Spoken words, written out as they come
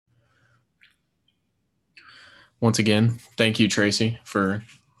once again. Thank you, Tracy, for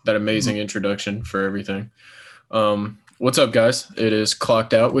that amazing introduction for everything. What's up, guys? It is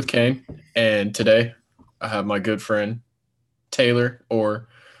Clocked Out with Kane, and today I have my good friend Taylor, or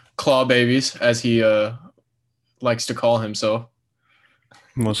Claw Babies, as he likes to call himself.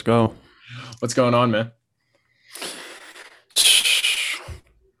 Let's go. What's going on, man?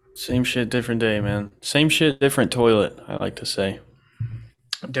 Same shit, different day, man. Same shit, different toilet, I like to say.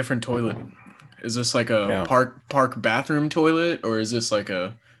 Different toilet. Is this like a Yeah. park bathroom toilet, or is this like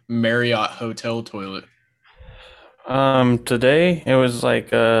a Marriott hotel toilet? Today it was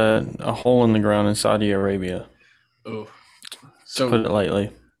like a hole in the ground in Saudi Arabia, Oh, to put so it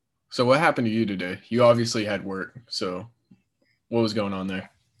lightly. what happened to you today? You obviously had work, so what was going on there?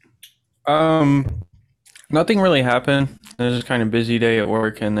 Um, Nothing really happened. It was a kind of busy day at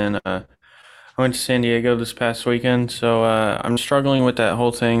work, and then I went to San Diego this past weekend, so I'm struggling with that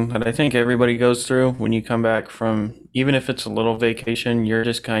whole thing that I think everybody goes through when you come back from, even if it's a little vacation, you're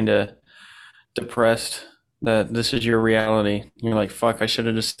just kind of depressed that this is your reality. You're like, fuck, I should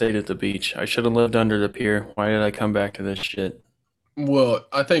have just stayed at the beach. I should have lived under the pier. Why did I come back to this shit? Well,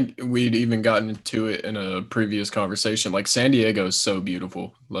 I think we'd even gotten into it in a previous conversation. Like San Diego is so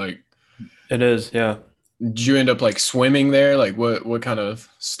beautiful. Like, It is, yeah. did you end up like swimming there? Like, what kind of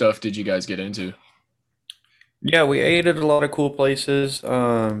stuff did you guys get into? Yeah, we ate at a lot of cool places.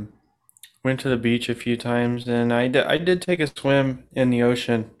 Went to the beach a few times, and I did take a swim in the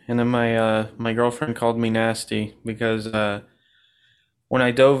ocean. And then my girlfriend called me nasty because when I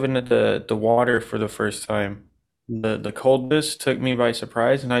dove into the water for the first time, the coldness took me by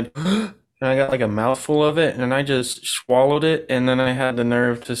surprise, and I and I got like a mouthful of it, and I just swallowed it, and then I had the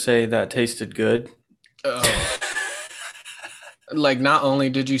nerve to say that tasted good. Oh, like not only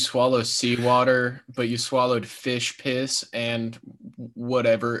did you swallow seawater, but you swallowed fish piss and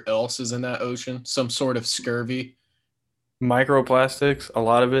whatever else is in that ocean, some sort of scurvy. Microplastics, a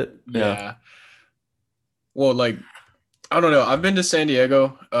lot of it. Yeah. Yeah. Well, like I don't know. I've been to San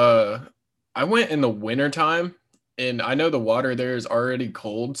Diego. I went in the winter time, and I know the water there is already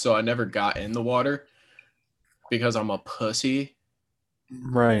cold, so I never got in the water because I'm a pussy.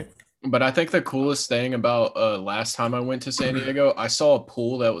 Right. But I think the coolest thing about last time I went to San Diego, I saw a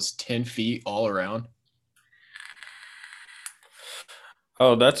pool that was 10 feet all around.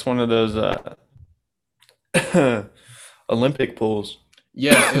 Oh, that's one of those Olympic pools.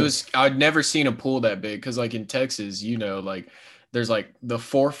 Yeah, it was. I'd never seen a pool that big because, like in Texas, like there's like the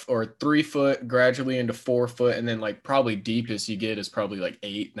 4 or 3 foot gradually into 4 foot, and then like probably deepest you get is probably like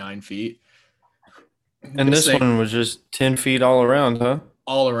 8, 9 feet. And This this thing one was just 10 feet all around, huh?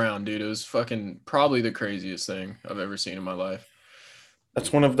 all around, dude. It was fucking probably the craziest thing I've ever seen in my life.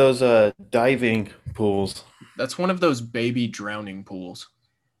 That's one of those diving pools. That's one of those baby drowning pools.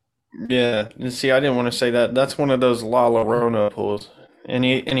 Yeah. And see, I didn't want to say that. That's one of those La Llorona pools.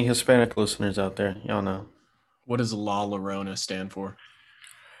 Any Hispanic listeners out there, y'all know. What does La Llorona stand for?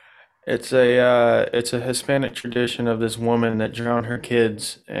 It's a Hispanic tradition of this woman that drowned her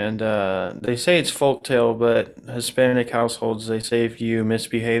kids, and they say it's folktale, but Hispanic households, they say if you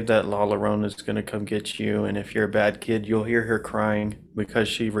misbehave, that La Llorona is gonna come get you, and if you're a bad kid, you'll hear her crying because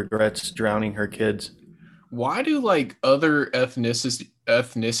she regrets drowning her kids. Why do like other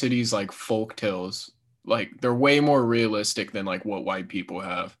ethnicities like folk tales like they're way more realistic than like what white people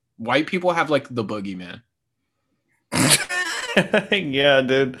have? White people have like the boogeyman, Yeah,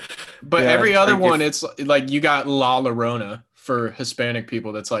 dude. but Yeah, every it's other like one if it's like you got La Llorona for Hispanic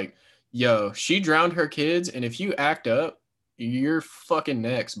people. That's like, yo, she drowned her kids, and if you act up, you're fucking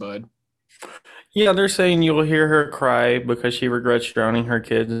next, bud. yeah, they're saying you'll hear her cry because she regrets drowning her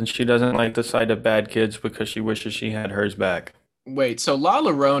kids, and she doesn't like the sight of bad kids because she wishes she had hers back. Wait, so La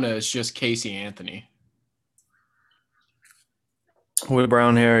Llorona is just Casey Anthony. With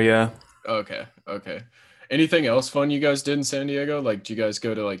brown hair, yeah. Okay, okay. Anything else fun you guys did in San Diego? Like, do you guys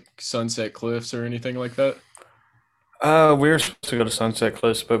go to like Sunset Cliffs or anything like that? We were supposed to go to Sunset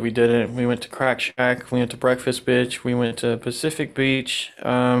Cliffs, but we didn't. We went to Crack Shack. We went to Breakfast Bitch. We went to Pacific Beach.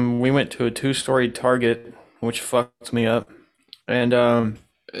 We went to a two-story Target, which fucked me up. And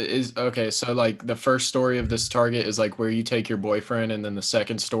Is okay, so like the first story of this Target is like where you take your boyfriend, and then the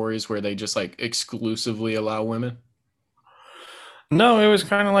second story is where they just like exclusively allow women. no, it was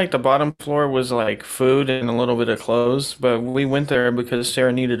kind of like the bottom floor was like food and a little bit of clothes, but we went there because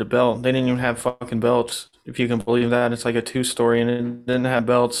Sarah needed a belt. They didn't even have fucking belts, if you can believe that. It's like a two-story and it didn't have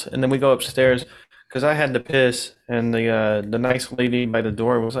belts. And then we go upstairs because I had to piss, and the nice lady by the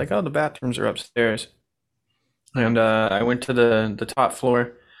door was like, "Oh, the bathrooms are upstairs." And I went to the top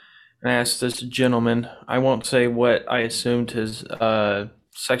floor and I asked this gentleman, I won't say what I assumed his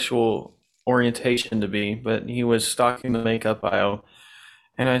sexual orientation to be, but he was stocking the makeup aisle.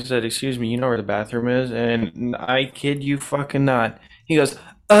 And I said, "Excuse me, you know where the bathroom is?" And I kid you fucking not. He goes,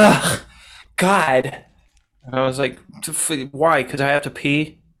 "Ugh, God." And I was like, "Why? Because I have to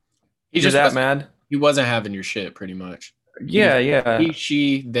pee? He You're just that wasn't. mad?" He wasn't having your shit, pretty much. Yeah, He, yeah,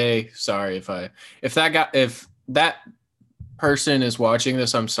 she, they. Sorry if that person is watching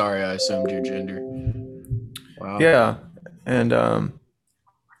this. I'm sorry. I assumed your gender. Wow, yeah. And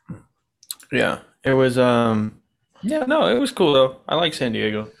yeah, it was yeah, no, it was cool though. I like San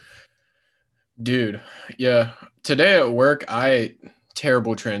Diego. dude. Yeah. Today at work, I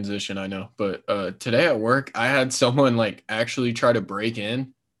terrible transition. I know, but today at work, I had someone like actually try to break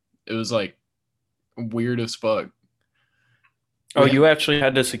in. It was like weird as fuck. Oh, We you actually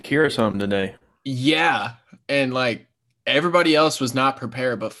had to secure something today. Yeah, and like everybody else was not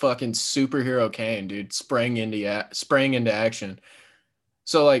prepared, but fucking superhero Kane, dude, sprang into action.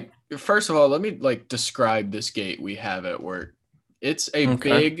 So like, first of all, let me like describe this gate we have at work.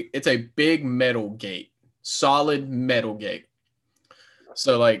 Okay. It's a big metal gate, solid metal gate.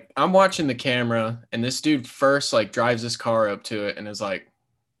 So like, I'm watching the camera, and this dude first like drives his car up to it and is like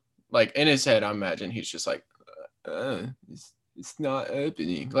in his head, I imagine he's just like, it's not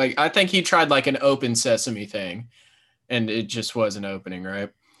opening. Like I think he tried like an open sesame thing and it just wasn't opening, right?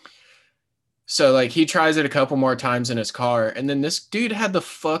 So like he tries it a couple more times in his car, and then this dude had the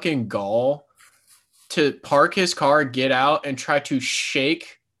fucking gall to park his car, get out, and try to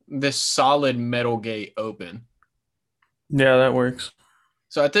shake this solid metal gate open. Yeah, that works.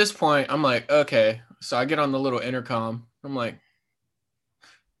 So at this point, I'm like, okay. So I get on the little intercom. I'm like,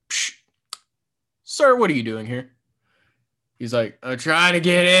 sir, what are you doing here? He's like, I'm trying to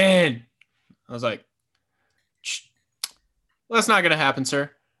get in. I was like, well, that's not gonna happen, sir.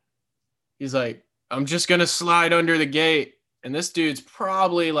 He's like, I'm just gonna slide under the gate. And this dude's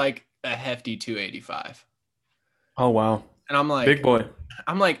probably like a hefty 285. Oh wow. And Big boy.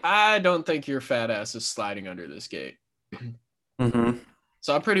 I'm like, I don't think your fat ass is sliding under this gate. Mm-hmm.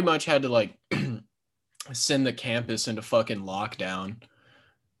 So I pretty much had to like send the campus into fucking lockdown.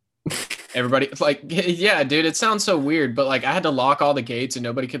 Everybody like yeah, dude, it sounds so weird, but like I had to lock all the gates and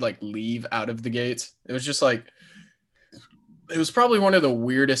nobody could like leave out of the gates. It was just like it was probably one of the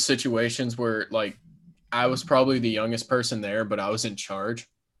weirdest situations where like I was probably the youngest person there, but I was in charge.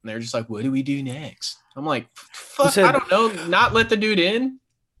 And they're just like, what do we do next? I'm like, He fuck, I said, don't know. Not let the dude in.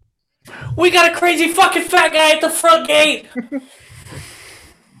 "We got a crazy fucking fat guy at the front gate."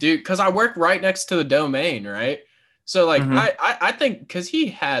 Dude, because I work right next to the domain, right? So like Mm-hmm. I think because he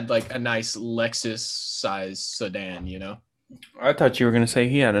had like a nice Lexus size sedan, you know? I thought you were gonna say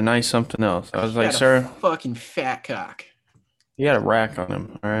he had a nice something else. I was He like, had a "Sir, fucking fat cock. he had a rack on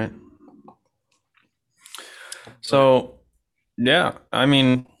him." All right. But So yeah, I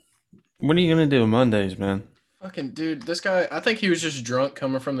mean, what are you gonna do Mondays, man? fucking dude, this guy, I think he was just drunk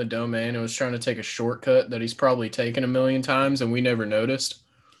coming from the domain and was trying to take a shortcut that he's probably taken a million times and we never noticed.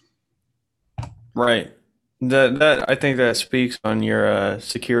 Right. That I think that speaks on your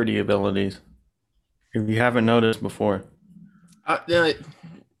security abilities. If you haven't noticed before. I,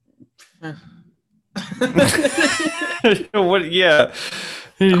 What? Yeah.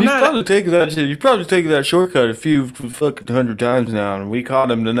 I'm He's not probably taken that shit. He's probably taken that shortcut a few fucking 100 times now, and we caught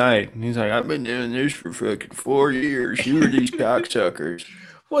him tonight. And he's like, "I've been doing this for fucking 4 years. Who are these cocksuckers?"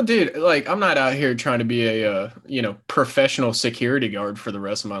 Well, dude, like I'm not out here trying to be a professional security guard for the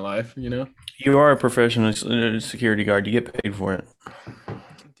rest of my life, you know? You are a professional security guard. You get paid for it.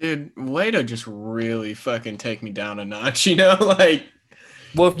 Dude, way to just really fucking take me down a notch, you know? Like,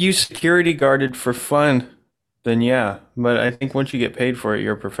 Well, if you security guarded for fun, then yeah. But I think once you get paid for it,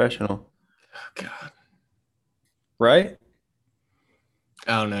 you're a professional, God, right?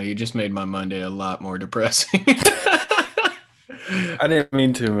 I don't know. You just made my Monday a lot more depressing. I didn't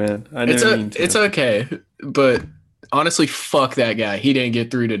mean to, man. I didn't mean It's to. okay, but honestly, fuck that guy. He didn't get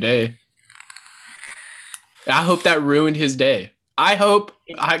through today. I hope that ruined his day. I hope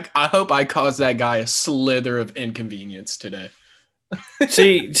I caused that guy a slither of inconvenience today.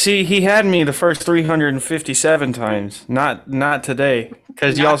 See, he had me the first 357 times. Not today,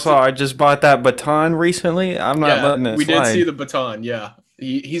 because y'all Not to, saw I just bought that baton recently. I'm not yeah, letting it we did see slide. the baton. Yeah,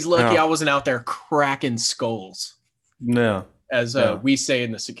 he's lucky I No, wasn't out there cracking skulls, no, as no. we say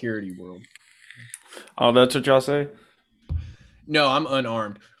in the security world. Oh, that's what y'all say? No, I'm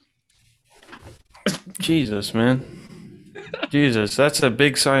unarmed. Jesus, man. Jesus, that's a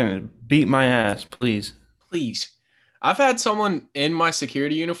big sign. Beat my ass, please. Please. I've had someone in my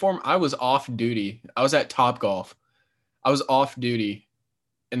security uniform. I was off duty. I was at Top Golf. I was off duty,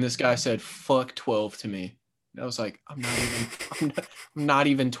 and this guy said "fuck 12" to me. And I was like, I'm not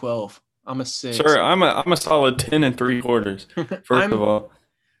even 12. I'm a six. Sir, I'm a solid 10 3/4. First of I'm all,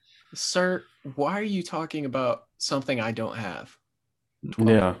 Sir. Why are you talking about something I don't have? 12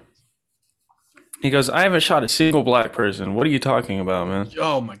 yeah. points. He goes, I haven't shot a single black person. What are you talking about, man?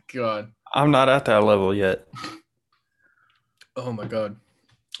 Oh my god. I'm not at that level yet. Oh my god.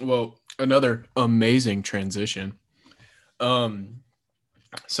 Well, another amazing transition. Um,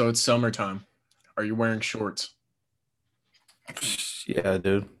 so it's summertime. Are you wearing shorts? Yeah,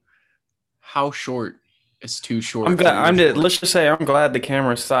 dude. How short is too I'm short for glad. your Let's shorts? just say I'm glad the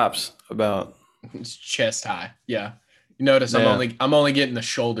camera stops about. It's chest high. Yeah. You notice Yeah. I'm only getting the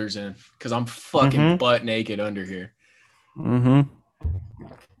shoulders in because I'm fucking Mm-hmm. butt naked under here. Mm-hmm.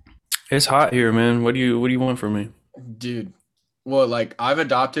 It's hot here, man. What do you want from me? Dude. Well, like I've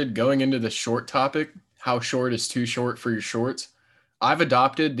adopted going into the short topic, how short is too short for your shorts? I've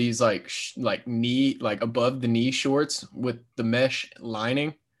adopted these like like knee like above the knee shorts with the mesh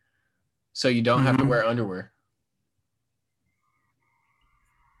lining so you don't have to Mm-hmm. wear underwear.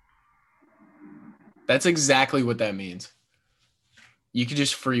 That's exactly what that means. You could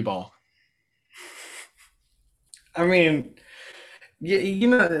just free ball. I mean, you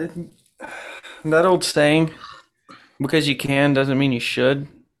know that old saying, because you can doesn't mean you should.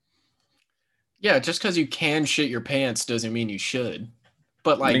 Yeah, just because you can shit your pants doesn't mean you should.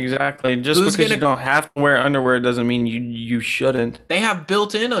 But like, Exactly. Just who's because you gonna? don't have to wear underwear doesn't mean you shouldn't. They have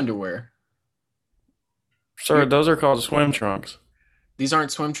built-in underwear. Sir, You're, those are called swim trunks. these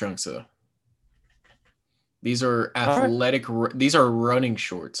aren't swim trunks though. These are All right. athletic. These are running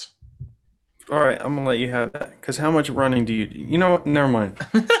shorts. All right, I'm gonna let you have that. Cause how much running do you? You know what? Never mind.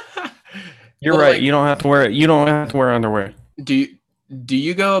 You're Well, right. like, You don't have to wear it. You don't have to wear underwear. do you do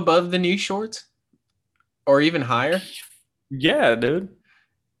you go above the knee shorts or even higher? Yeah, dude.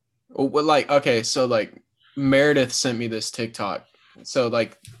 Or what, like, okay, so like Meredith sent me this TikTok. So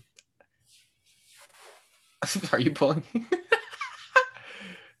like, are you pulling?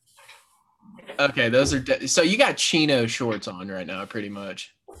 Okay, those are so you got chino shorts on right now, pretty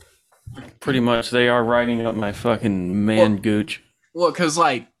much. Pretty much, they are riding up my fucking man Well, gooch. well, cause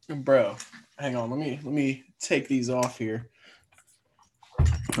like, bro, hang on, let me take these off here.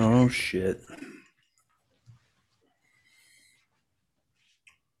 Oh shit.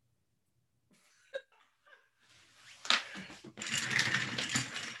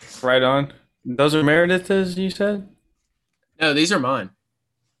 Right on. Those are Meredith's, you said? No, these are mine.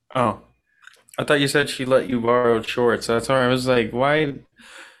 Oh, I thought you said she let you borrow shorts. That's all right. I was like, why,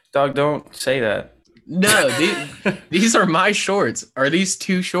 dog? Don't say that. No, these are my shorts. Are these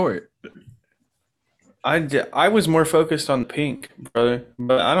too short? I was more focused on the pink, brother,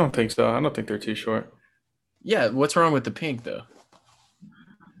 but I don't think so. I don't think they're too short. Yeah, what's wrong with the pink though?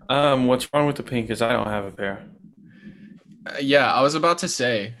 What's wrong with the pink is I don't have a pair. Yeah, I was about to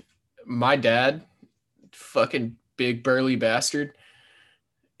say, my dad, fucking big burly bastard,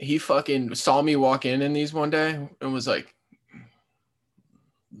 he fucking saw me walk in these one day and was like,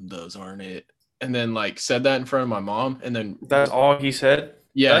 "Those aren't it," and then like said that in front of my mom, and then That's all he said.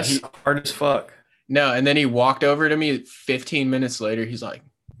 yeah, That's he hard as fuck. no, and then he walked over to me 15 minutes later. He's like,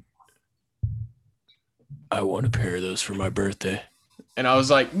 "I want a pair of those for my birthday," and I was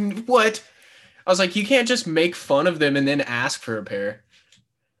like, "What?" I was like, "You can't just make fun of them and then ask for a pair."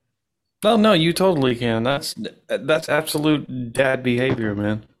 No, no, you totally can. That's absolute dad behavior,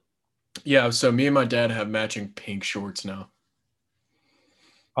 man. Yeah, so me and my dad have matching pink shorts now.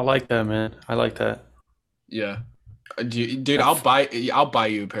 I like that, man. I like that. Yeah. Dude, I'll I'll buy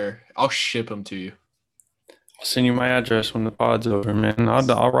you a pair. I'll ship them to you. send you my address when the pod's over, man.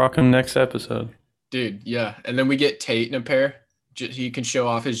 I'll rock him next episode. Dude, yeah. And then we get Tate in a pair. He can show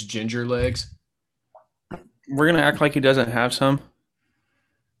off his ginger legs. We're gonna act like he doesn't have some.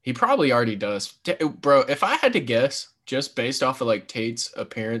 He probably already does. Bro, if I had to guess, just based off of like Tate's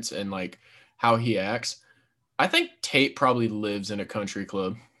appearance and like how he acts, I think Tate probably lives in a country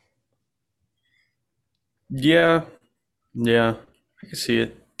club. Yeah, yeah, I can see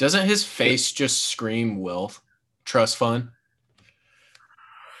it. Doesn't his face just scream wealth, trust fund?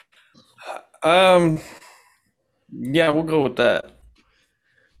 Um, yeah, we'll go with that.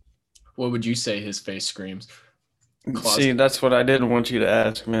 What would you say his face screams? See, Closet. that's what I didn't want you to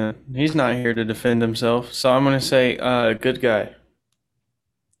ask, man. He's not here to defend himself, so I'm gonna say, good guy.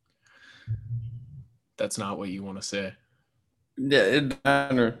 That's not what you want to say. Yeah, it doesn't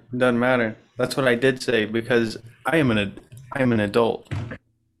matter. It doesn't matter. That's what I did say because I am an adult.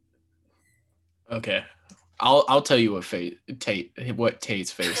 Okay. I'll tell you what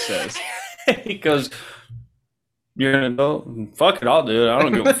Tate's face says. He goes, "You're an adult. Fuck it, I'll do it. I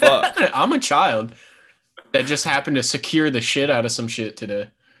don't give a fuck." I'm a child that just happened to secure the shit out of some shit today.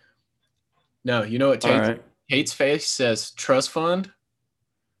 No, you know what All right. Tate's face says? Trust fund,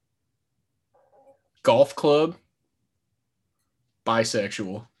 golf club,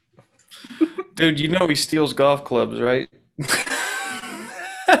 bisexual. Dude, you know he steals golf clubs, right?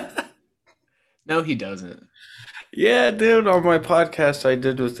 No, he doesn't. Yeah, dude, on my podcast I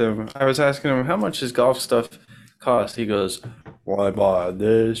did with him, I was asking him how much his golf stuff cost. He goes, "Well, I bought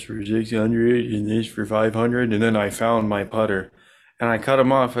this for 600 and this for 500, and then I found my putter." And I cut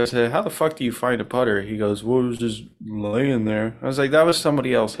him off. I said, "How the fuck do you find a putter?" He goes, "Well, it was just laying there." I was like, "That was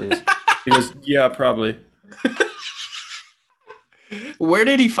somebody else's." He goes, "Yeah, probably." Where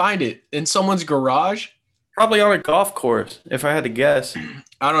did he find it? In someone's garage? Probably on a golf course, if I had to guess.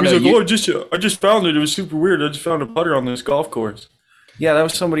 I don't know. He's like, "Oh, I just found it. It was super weird. I just found a putter on this golf course." Yeah, that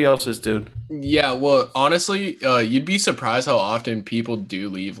was somebody else's, dude. Yeah, well, honestly, you'd be surprised how often people do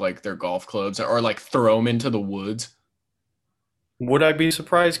leave like their golf clubs or like throw them into the woods. Would I be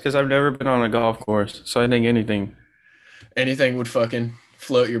surprised? Because I've never been on a golf course, so I think anything. Anything would fucking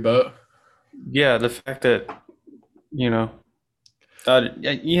float your boat. Yeah, the fact that you know,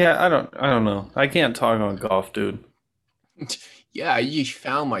 yeah, I don't know. I can't talk on golf, dude. Yeah, you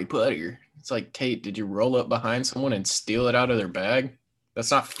found my putter. It's like, Tate, did you roll up behind someone and steal it out of their bag?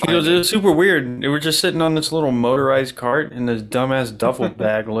 That's not He goes, it finding. was super weird. They were just sitting on this little motorized cart in this dumbass duffel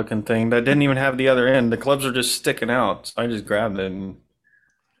bag looking thing that didn't even have the other end. The clubs were just sticking out. So I just grabbed it and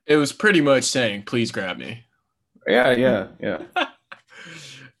It was pretty much saying, please grab me. yeah, yeah, yeah,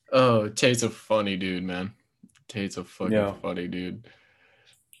 Oh, Tate's a funny dude, man. Tate's a fucking yeah. funny dude.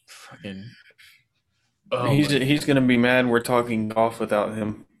 Fucking. Oh He's my. he's gonna be mad we're talking golf without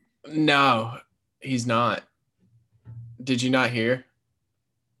him. No, he's not. Did you not hear?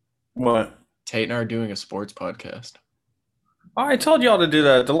 What? Tate and I are doing a sports podcast. Oh, I told y'all to do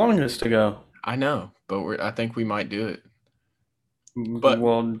that the longest ago. I know, but I think we might do it. But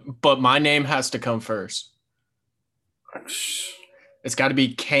Well, but my name has to come first. It's got to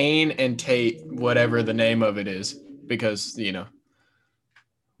be Kane and Tate, whatever the name of it is, because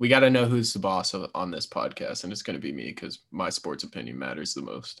we got to know who's the boss on this podcast, and it's going to be me because my sports opinion matters the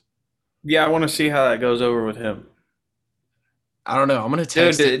most. yeah, I want to see how that goes over with him. I don't know. I'm going to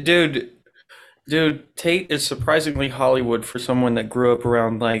text it. Dude, Tate is surprisingly Hollywood for someone that grew up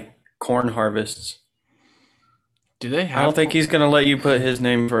around like corn harvests. Do they I don't have? think he's gonna let you put his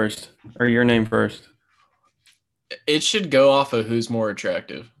name first or your name first. It should go off of who's more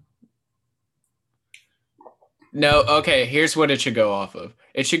attractive. No, okay. Here's what it should go off of.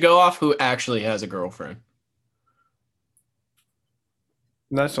 It should go off who actually has a girlfriend.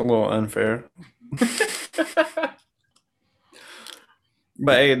 That's a little unfair.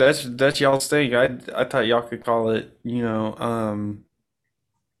 But hey, that's y'all's thing. I thought y'all could call it,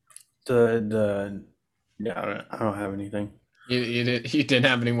 the yeah, I don't have anything. You didn't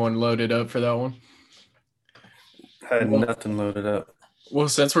have anyone loaded up for that one. I had Well, nothing loaded up. well,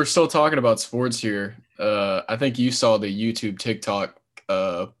 since we're still talking about sports here, I think you saw the YouTube TikTok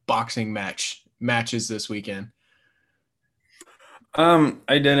boxing matches this weekend.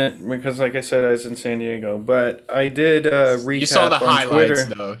 I didn't because like I said, I was in San Diego, but I did You saw the recap on highlights Twitter.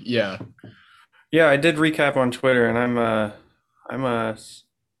 though. Yeah. Yeah, I did recap on Twitter, and I'm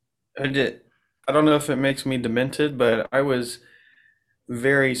I did. I don't know if it makes me demented, but I was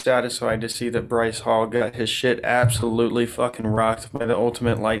very satisfied to see that Bryce Hall got his shit absolutely fucking rocked by the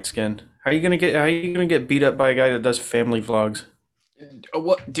ultimate light skin. How you gonna get beat up by a guy that does family vlogs?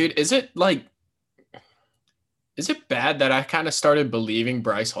 What, dude? Is it bad that I kind of started believing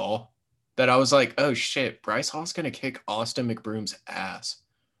Bryce Hall? That I was like, oh shit, Bryce Hall's gonna kick Austin McBroom's ass.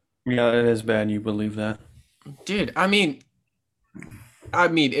 Yeah, it is bad. You believe that? Dude, I mean,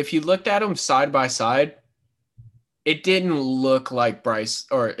 if you looked at them side by side, it didn't look like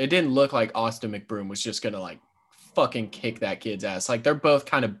it didn't look like Austin McBroom was just gonna like fucking kick that kid's ass. Like they're both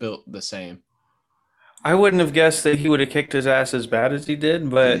kind of built the same. I wouldn't have guessed that he would have kicked his ass as bad as he did,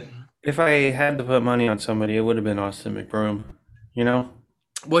 but if I had to put money on somebody, it would have been Austin McBroom. You know?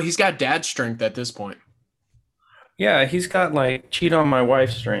 Well, he's got dad strength at this point. Yeah, he's got like cheat on my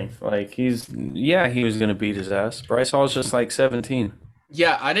wife strength. Like yeah, he was gonna beat his ass. Bryce Hall's just like 17.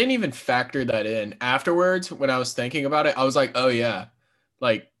 Yeah, I didn't even factor that in. Afterwards, when I was thinking about it, I was like, oh yeah,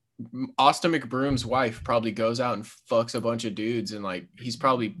 like Austin McBroom's wife probably goes out and fucks a bunch of dudes, and like he's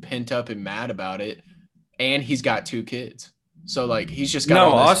probably pent up and mad about it, and he's got two kids. So like he's just got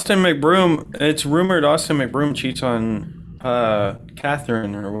No, all this. Austin McBroom. It's rumored Austin McBroom cheats on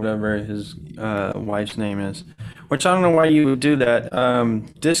Catherine or whatever his wife's name is. Which I don't know why you would do that.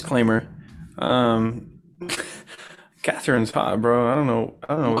 Disclaimer. Um, Catherine's hot, bro. I don't know.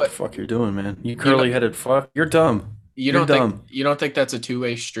 I don't know what the But fuck you're doing, man. You you know, curly headed fuck. You're dumb. You You're don't think dumb. you don't think that's a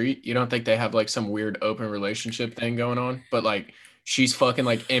two-way street? You don't think they have like some weird open relationship thing going on? But like she's fucking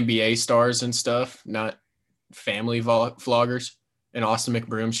like NBA stars and stuff, not family vloggers. And Austin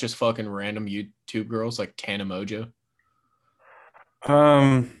McBroom's just fucking random YouTube girls like Tana Mojo.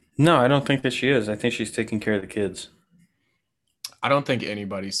 No, I don't think that she is. I think she's taking care of the kids. I don't think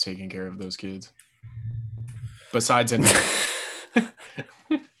anybody's taking care of those kids besides a nanny.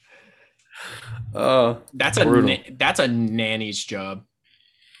 Brutal. That's a nanny's job,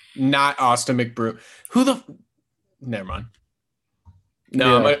 not Austin McBroom. Who the Never mind.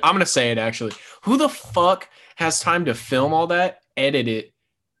 No, Yeah. I'm gonna say it actually. Who the fuck has time to film all that, edit it,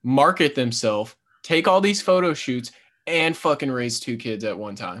 market themselves, take all these photo shoots, and fucking raise two kids at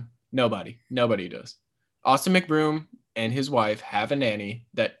one time? Nobody. Nobody does. Austin McBroom and his wife have a nanny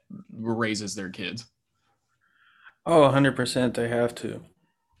that raises their kids. Oh, 100% they have to.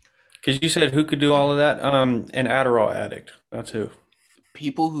 Because you said who could do all of that? An Adderall addict. That's who.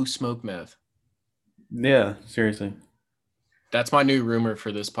 People who smoke meth. Yeah, seriously. That's my new rumor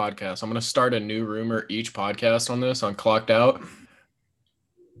for this podcast. I'm going to start a new rumor each podcast on this, on Clocked Out.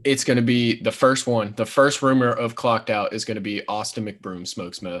 It's going to be the first one. The first rumor of Clocked Out is going to be Austin McBroom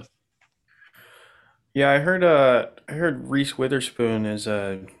smokes meth. Yeah, I heard Reese Witherspoon is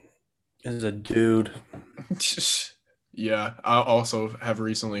a dude. Yeah, I also have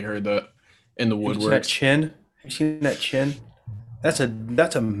recently heard that in the Have you seen that woodworks. chin? Have you seen that chin? That's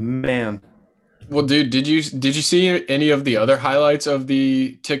a man. Well, dude, did you see any of the other highlights of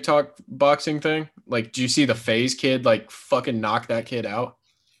the TikTok boxing thing? Like, did you see the FaZe kid like fucking knock that kid out?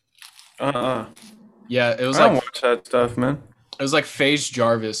 Uh-uh. Yeah, I don't watch that stuff, man. it was like FaZe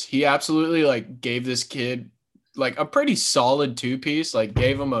Jarvis. He absolutely like gave this kid like a pretty solid two piece, like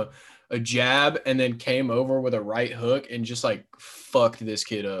gave him a jab and then came over with a right hook and just like fucked this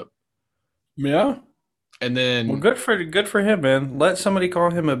kid up. Yeah. And Well, then good for him, man. Let somebody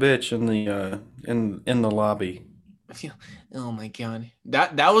call him a bitch in the in the lobby. oh my god.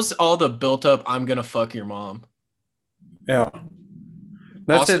 That was all the built up I'm gonna fuck your mom. Yeah.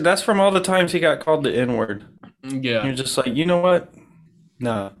 That's Also, it. That's from all the times he got called the N-word. yeah, You're just like, you know what?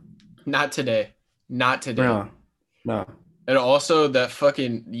 No, not today. Not today. no, no. And also that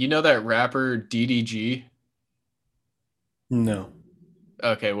fucking that rapper DDG? No.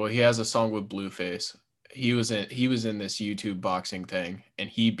 Okay, well he has a song with Blueface. He was in this YouTube boxing thing and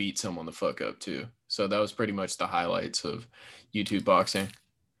he beat someone the fuck up too. So that was pretty much the highlights of YouTube boxing.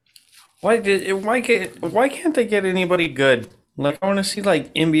 Why can't they get anybody good? Like I want to see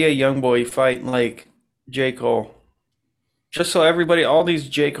like NBA YoungBoy fight like J. Cole. Just so everybody, all these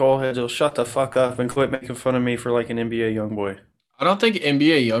J. Cole heads will shut the fuck up and quit making fun of me for like an NBA YoungBoy. I don't think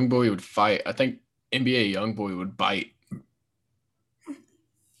NBA YoungBoy would fight. I think NBA YoungBoy would bite.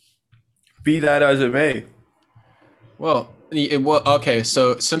 Be that as it may. Well, okay,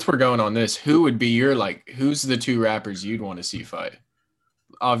 so since we're going on this, who would be your who's the two rappers you'd want to see fight?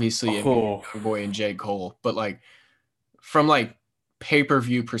 Obviously NBA Oh, YoungBoy and J. Cole, but like from like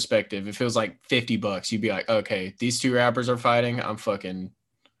pay-per-view perspective, if it was like $50, you'd be like, okay, these two rappers are fighting. I'm tuning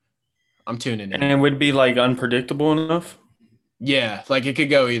and in. it would be like unpredictable enough. Yeah, like it could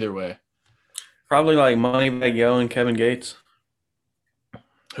go either way. Probably like Moneybag Yo and Kevin Gates.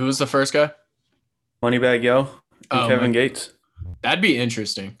 Who was the first guy? Moneybag Yo and Oh Kevin my, Gates. that'd be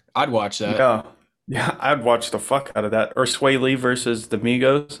interesting. I'd watch that. Yeah. Yeah, I'd watch the fuck out of that. Or Sway Lee versus the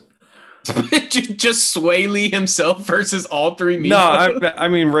Migos. Just Sway Lee himself versus all three No, Migos. I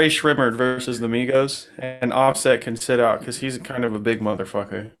mean Ray Shrimmer versus the Migos, and Offset can sit out because he's kind of a big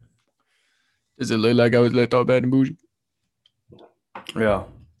motherfucker. Does it look like I was left all bad and bougie? Yeah.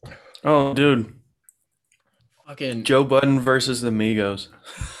 Oh, dude, Fucking Joe Budden versus the Migos.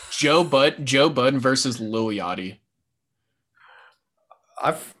 Joe Budden versus Lil Yachty.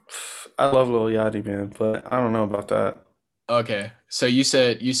 I I love Lil Yachty, man, but I don't know about that. Okay, so you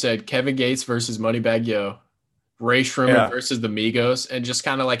said Kevin Gates versus Moneybag Yo, Ray Shrimmer Yeah, versus the Migos, and just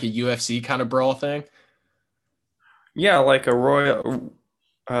kind of like a UFC kind of brawl thing. yeah, like a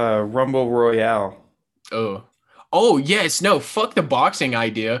Rumble Royale. Oh, oh yes, no, fuck the boxing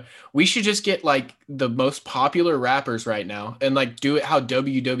idea. We should just get like the most popular rappers right now and like do it how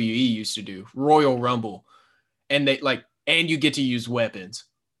WWE used to do Royal Rumble, and and you get to use weapons.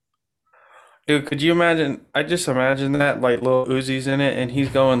 Dude, could you imagine? I just imagine that like Lil Uzi's in it, and he's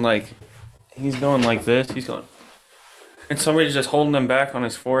going like this. He's going, and somebody's just holding him back on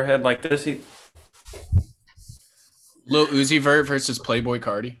his forehead like this. Lil Uzi Vert versus Playboy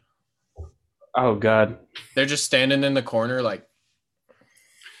Cardi. Oh God. They're just standing in the corner like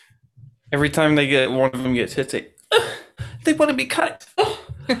Every time one of them gets hit, they want to be cut.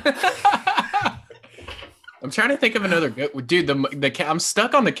 I'm trying to think of another good dude. I'm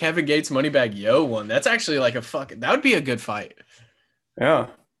stuck on the Kevin Gates Moneybag Yo one. That's actually like a fucking. That would be a good fight. Yeah.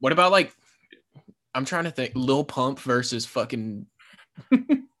 What about like? I'm trying to think. Lil Pump versus fucking a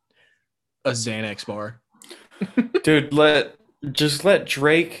Xanax bar. Dude, just let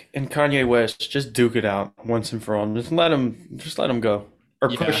Drake and Kanye West just duke it out once and for all. Just let them go. Or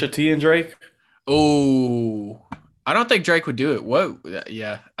Yeah. Pusha T and Drake. Oh, I don't think Drake would do it. What?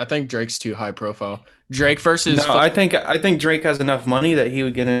 Yeah, I think Drake's too high profile. Drake versus No, I think Drake has enough money that he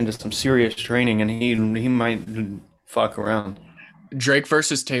would get into some serious training and he might fuck around. Drake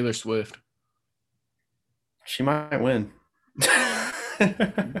versus Taylor Swift. She might win. I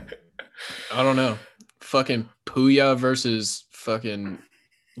don't know. Fucking Puya versus fucking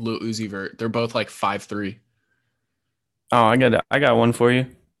Lil Uzi Vert. They're both like 5'3". Oh, I got one for you.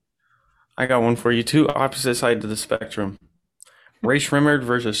 I got one for you. Two opposite sides of the spectrum. Ray Shrimmer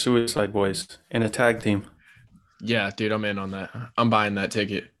versus Suicide Boys in a tag team. Yeah, dude, I'm in on that. I'm buying that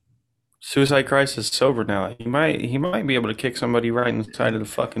ticket. Suicide Christ is sober now. He might be able to kick somebody right inside of the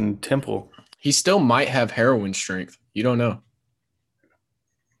fucking temple. He still might have heroin strength. You don't know.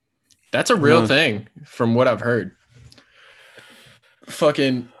 That's a Who real knows? thing from what I've heard.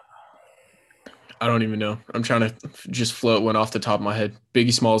 Fucking, I don't even know. I'm trying to just float one off the top of my head.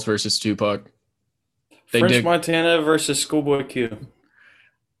 Biggie Smalls versus Tupac. They French dig. Montana versus Schoolboy Q.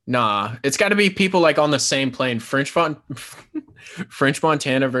 Nah, it's got to be people like on the same plane. French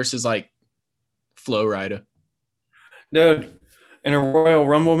Montana versus like Flow Rida. Dude, in a Royal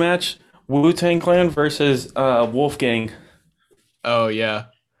Rumble match, Wu-Tang Clan versus Wolfgang. Oh yeah,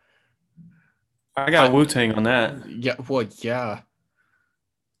 I I, got Wu-Tang on that. yeah. Well, yeah.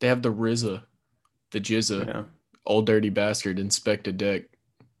 They have the RZA, the Jizza, Yeah. Old Dirty Bastard, Inspector Deck,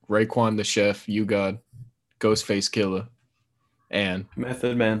 Raekwon the Chef, You God, Ghostface Killer, and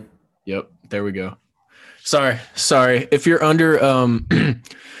Method Man. yep, there we go. Sorry. If you're under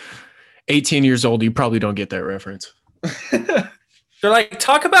 18 years old, you probably don't get that reference. They're like,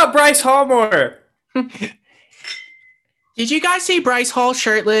 talk about Bryce Hall more. Did you guys see Bryce Hall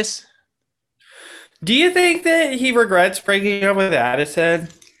shirtless? Do you think that he regrets breaking up with Addison?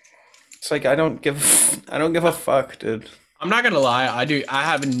 It's like I don't give a fuck, dude. I'm not gonna lie, I do. I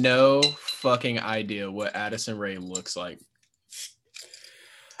have no fucking idea what Addison Rae looks like,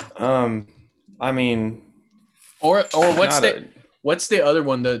 Um, I mean, or not a. what's the other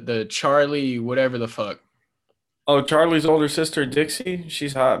one? The Charlie whatever the fuck. Oh, Charlie's older sister, Dixie.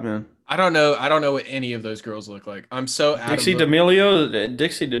 She's hot, man. I don't know. I don't know what any of those girls look like. I'm so out of Dixie the. D'Amelio.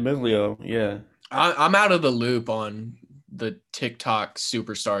 Dixie D'Amelio. Yeah. I'm out of the loop on the TikTok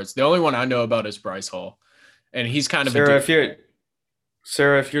superstars. The only one I know about is Bryce Hall, and he's kind of a Sarah, dude.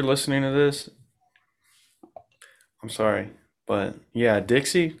 if you're listening to this, I'm sorry, but yeah,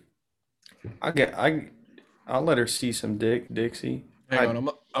 Dixie. I'll let her see some dick, Dixie. Hang on,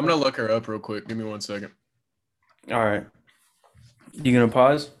 I'm gonna look her up real quick. Give me 1 second. All right. You gonna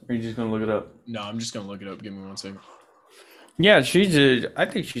pause, or you just gonna look it up? No, I'm just gonna look it up. Give me 1 second. Yeah, I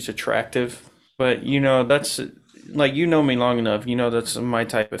think she's attractive, but that's like you know me long enough. That's my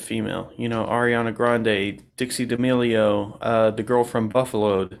type of female. Ariana Grande, Dixie D'Amelio, the girl from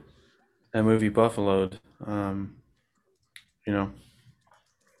Buffalo, that movie Buffalo, um, you know,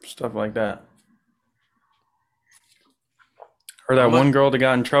 stuff like that. Or that I'm a one girl that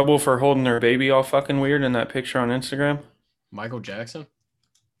got in trouble for holding her baby all fucking weird in that picture on Instagram. Michael Jackson,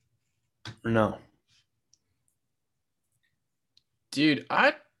 No. dude.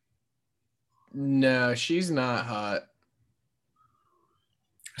 No, she's not hot.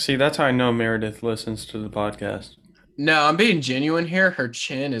 See, that's how I know Meredith listens to the podcast. No, I'm being genuine here. Her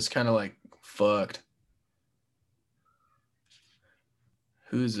chin is kind of like fucked.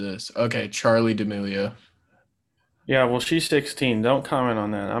 Who's this? Okay, Charlie D'Amelio. Yeah, well, she's 16. Don't comment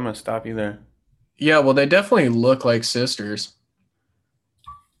on that. I'm gonna stop you there. Yeah, well, they definitely look like sisters.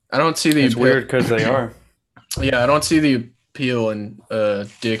 I don't see the It's appeal. weird because they are. Yeah, I don't see the appeal in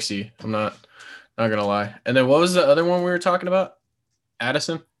Dixie. I'm not gonna lie. And then what was the other one we were talking about?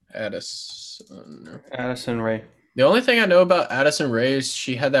 Addison. Addison. Addison Ray. The only thing I know about Addison Rae is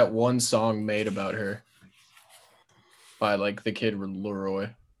she had that one song made about her by like the kid Leroy.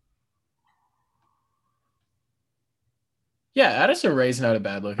 Yeah, Addison Rae's not a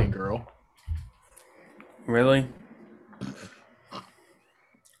bad looking girl. Really?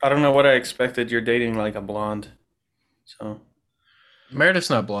 I don't know what I expected. You're dating like a blonde. So, Meredith's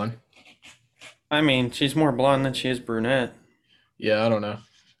not blonde. I mean, she's more blonde than she is brunette. Yeah, I don't know.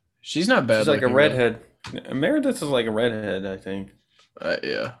 She's not bad She's like a looking. redhead. Meredith is like a redhead, I think.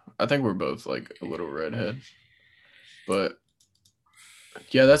 Yeah, I think we're both like a little redhead. But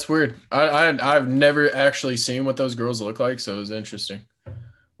Yeah, that's weird. I've never actually seen what those girls look like, so it was interesting.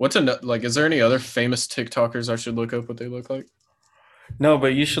 What's a like? Is there any other famous TikTokers I should look up what they look like? No,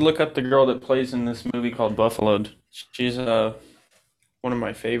 but you should look up the girl that plays in this movie called Buffaloed. She's one of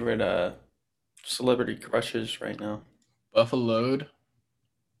my favorite celebrity crushes right now. Buffaloed,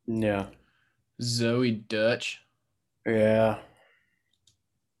 Yeah. Zoe Dutch. Yeah.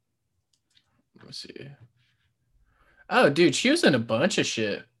 Let me see. Oh, dude, she was in a bunch of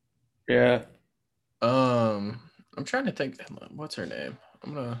shit. Yeah. I'm trying to think. What's her name?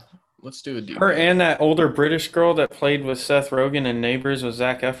 I'm gonna let's do a deep Her dive. and that older British girl that played with Seth Rogen in Neighbors with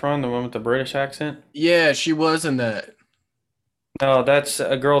Zac Efron, the one with the British accent. Yeah, she was in that. No, that's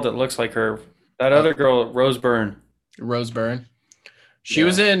a girl that looks like her. That Uh, other girl, Rose Byrne. Rose Byrne. She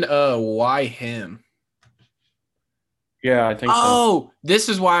was Yeah. in Why Him? Yeah, I think so. Oh, this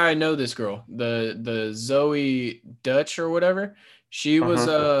is why I know this girl. The Zoe Dutch or whatever. Uh-huh. She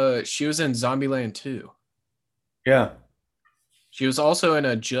was in Zombieland 2. Yeah. She was also in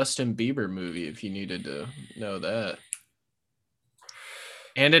a Justin Bieber movie if you needed to know that.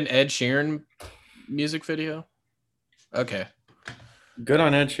 And an Ed Sheeran music video. Okay. Good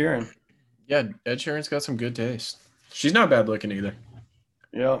on Ed Sheeran. Yeah, Ed Sheeran's got some good taste. She's not bad looking either.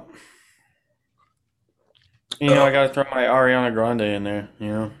 Yeah. You know, Oh, I gotta throw my Ariana Grande in there, you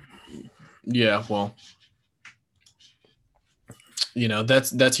know. yeah, well,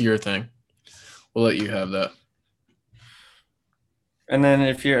 that's your thing. We'll let you have that. And then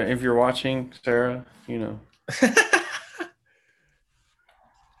if you're watching, Sarah, you know.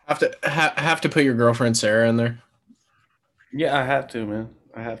 Have to put your girlfriend Sarah in there. Yeah, I have to, man.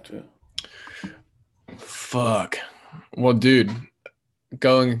 I have to. Fuck. Well, dude,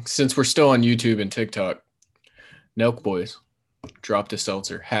 going since we're still on YouTube and TikTok, Nelk Boys dropped a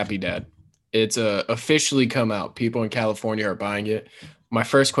seltzer. Happy Dad. It's officially come out. People in California are buying it. My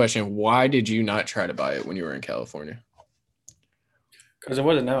first question: why did you not try to buy it when you were in California? Because it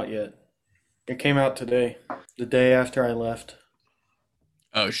wasn't out yet. It came out today, the day after I left.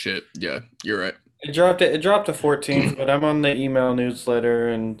 Oh shit. Yeah, you're right. It dropped the 14th, but I'm on the email newsletter,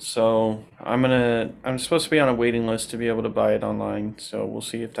 and so I'm supposed to be on a waiting list to be able to buy it online, so we'll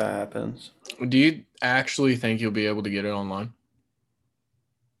see if that happens. Do you actually think you'll be able to get it online?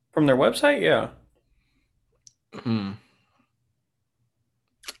 From their website, yeah. Hmm.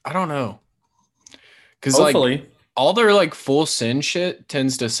 I don't know. Cause like Hopefully. all their like full sin shit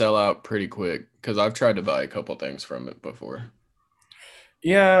tends to sell out pretty quick. Cause I've tried to buy a couple things from it before.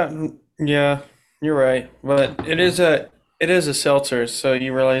 Yeah, yeah, you're right. But it is a seltzer, so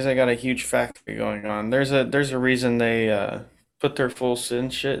you realize they got a huge factory going on. There's a reason they put their full sin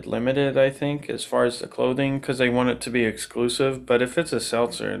shit limited, I think, as far as the clothing, because they want it to be exclusive. But if it's a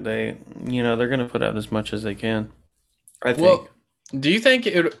seltzer, they're gonna put out as much as they can, I think. Well, do you think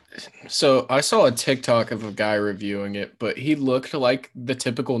it? So I saw a TikTok of a guy reviewing it, but he looked like the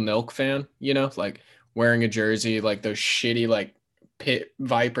typical Nelk fan, like wearing a jersey, like those shitty like pit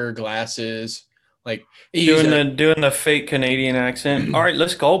viper glasses. Like he's Doing like, the doing the fake Canadian accent. All right,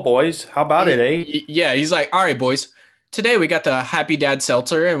 let's go, boys. How about it, eh? yeah, he's like, all right, boys, today we got the Happy Dad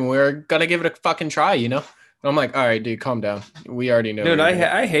seltzer, and we're gonna give it a fucking try. And I'm like, all right, dude, calm down. We already know Dude, what I you're doing.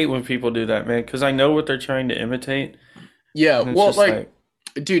 I hate when people do that, man, because I know what they're trying to imitate, Yeah, and it's well, just like,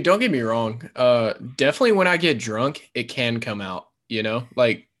 like. dude, don't get me wrong. Definitely when I get drunk, it can come out,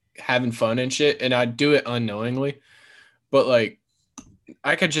 like having fun and shit, and I do it unknowingly. But like,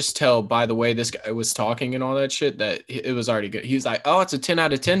 I could just tell by the way this guy was talking and all that shit that it was already good. He's like, "Oh, it's a 10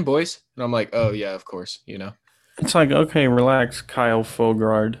 out of 10, boys," and I'm like, "Oh yeah, of course." It's like, okay, relax, Kyle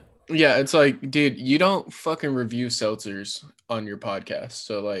Fogard. Yeah, it's like, dude, you don't fucking review seltzers on your podcast,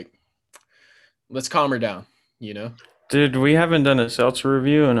 so like, let's calm her down, you know. Dude, we haven't done a seltzer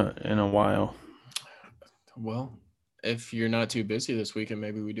review in a while. Well, if you're not too busy this weekend,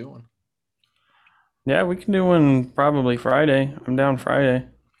 maybe we do one. Yeah, we can do one probably Friday. I'm down Friday.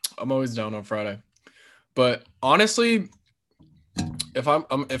 I'm always down on Friday. But honestly, if I'm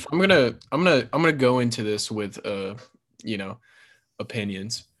gonna go into this with you know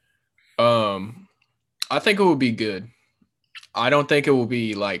opinions. Um, I think it will be good. I don't think it will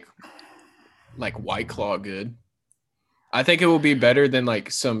be like White Claw good. I think it will be better than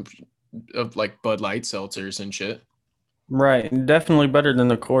like some of like Bud Light seltzers and shit. Right, definitely better than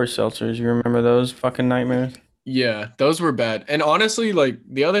the core seltzers. You remember those fucking nightmares? Yeah, those were bad. And honestly, like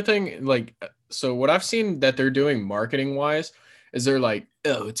the other thing, like so what I've seen that they're doing marketing wise is they're like,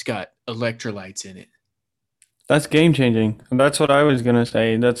 oh, it's got electrolytes in it. That's game changing. That's what I was gonna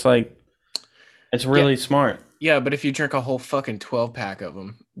say. That's like, it's Yeah, really smart. yeah, but if you drink a whole fucking 12 pack of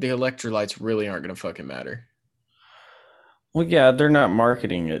them, the electrolytes really aren't gonna fucking matter. Well, yeah, they're not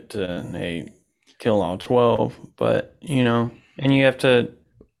marketing it to, hey, kill all 12, but, and you have to,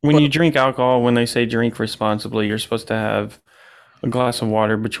 when But you drink alcohol, when they say drink responsibly, you're supposed to have a glass of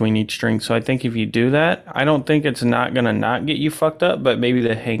water between each drink. So I think if you do that, I don't think it's not going to not get you fucked up, but maybe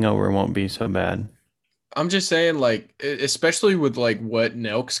the hangover won't be so bad. I'm just saying, like, especially with like what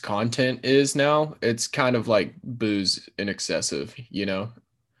Nelk's content is now, it's kind of like booze and excessive, you know?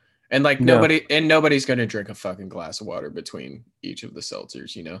 And like Yeah. nobody's gonna drink a fucking glass of water between each of the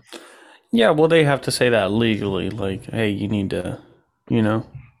seltzers, you know? Yeah, well, they have to say that legally. Like, hey, you need to, you know.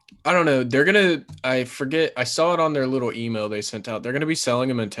 I don't know. They're gonna, I forget, I saw it on their little email they sent out. They're gonna be selling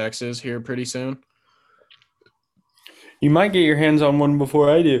them in Texas here pretty soon. You might get your hands on one before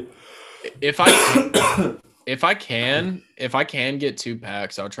I do. If I can, if I can get 2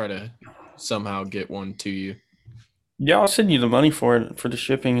 packs, I'll try to somehow get one to you. Yeah, I'll send you the money for it, for the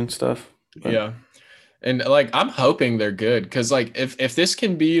shipping and stuff. But Yeah. And like I'm hoping they're good because like if this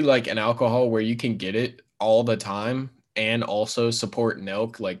can be like an alcohol where you can get it all the time and also support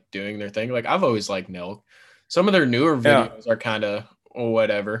Nelk like doing their thing, like I've always liked Nelk. Some of their newer yeah, videos are kind of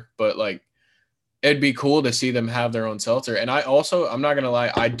whatever, but like it'd be cool to see them have their own seltzer. And I also, I'm not gonna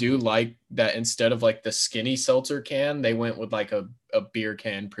lie, I do like that instead of like the skinny seltzer can, they went with like a beer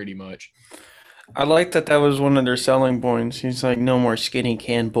can pretty much. I like that was one of their selling points. He's like, no more skinny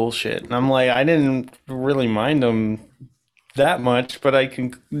can bullshit. And I'm like, I didn't really mind them that much, but I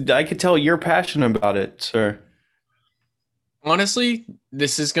could tell you're passionate about it, sir. Honestly,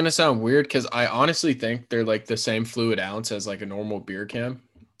 this is gonna sound weird because I honestly think they're like the same fluid ounce as like a normal beer can.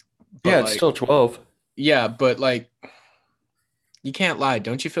 But Yeah, it's like, still 12. yeah, but like you can't lie.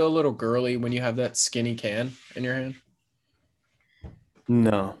 Don't you feel a little girly when you have that skinny can in your hand?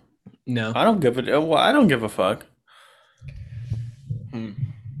 No, No. I don't give it. Well, I don't give a fuck. Hmm.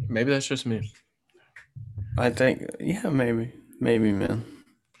 Maybe that's just me. I think, yeah, maybe, man.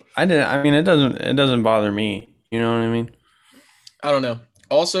 I didn't. I mean, it doesn't bother me. You know what I mean? I don't know.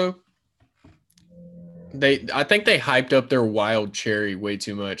 Also, I think they hyped up their wild cherry way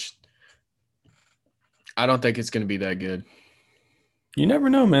too much. I don't think it's gonna be that good. You never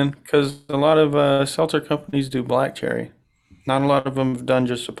know, man, because a lot of seltzer companies do black cherry. Not a lot of them have done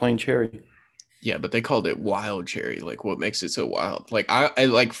just a plain cherry. Yeah, but they called it wild cherry. Like, what makes it so wild? Like, I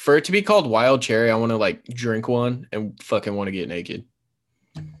like for it to be called wild cherry. I want to like drink one and fucking want to get naked.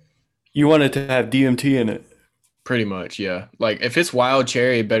 You want it to have DMT in it. Pretty much, yeah. Like, if it's wild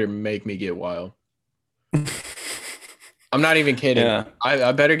cherry, it better make me get wild. I'm not even kidding. Yeah.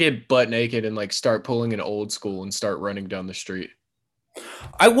 I better get butt naked and like start pulling an old school and start running down the street.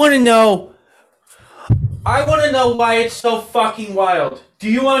 I want to know. I want to know why it's so fucking wild. Do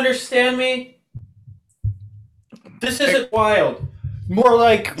you understand me? This isn't wild. More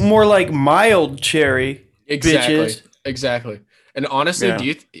like mild cherry, Exactly. bitches. Exactly. And honestly, Yeah.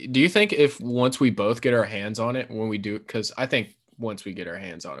 do you think if once we both get our hands on it, when we do, because I think once we get our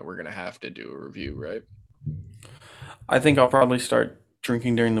hands on it, we're gonna have to do a review, right? I think I'll probably start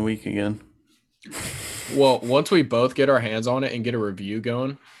drinking during the week again. Well, once we both get our hands on it and get a review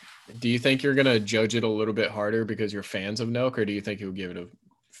going, do you think you're gonna judge it a little bit harder because you're fans of Nelk, or do you think you'll give it a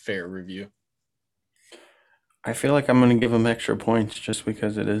fair review? I feel like I'm gonna give them extra points just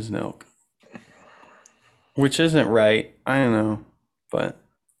because it is milk, which isn't right. I don't know, but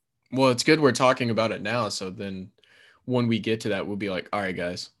Well, it's good we're talking about it now, so then when we get to that, we'll be like, all right,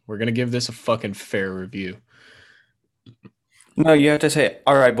 guys, we're gonna give this a fucking fair review. no, you have to say,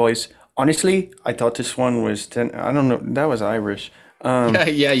 all right, boys. Honestly, I thought this one was 10. I don't know. That was Irish. Yeah, Um,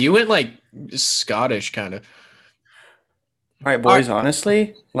 yeah, you went like Scottish kind of. all right, All right, boys.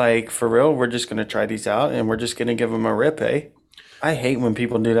 Honestly, like for real, we're just gonna try these out and we're just gonna give them a rip, eh? I hate when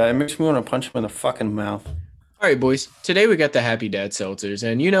people do that. It makes me want to punch them in the fucking mouth. all right, boys. Today we got the Happy Dad seltzers,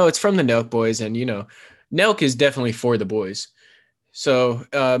 and it's from the Nelk Boys, and Nelk is definitely for the boys. So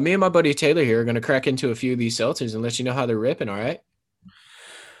me and my buddy Taylor here are gonna crack into a few of these seltzers and let you know how they're ripping. All right?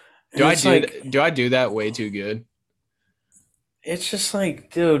 And it's like, Do I do that way too good? it's just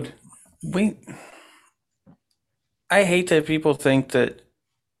like, dude, we. I hate that people think that,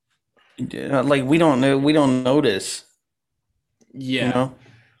 like, we don't notice. You Yeah. know,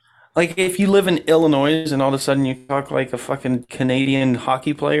 like if you live in Illinois and all of a sudden you talk like a fucking Canadian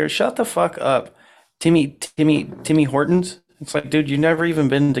hockey player, shut the fuck up, Timmy Hortons. It's like, dude, you've never even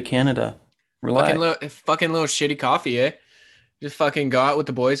been to Canada. Relax. Fucking little shitty coffee, eh? Just fucking go out with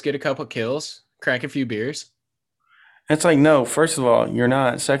the boys, get a couple kills, crack a few beers. It's like, no, first of all, you're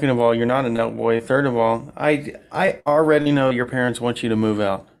not. Second of all, you're not a nut boy. Third of all, I already know your parents want you to move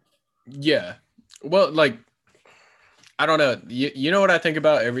out. Yeah. Well, like I don't know. You know what I think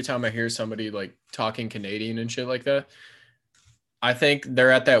about every time I hear somebody like talking Canadian and shit like that? I think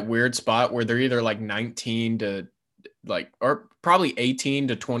they're at that weird spot where they're either like 19 to like, or probably 18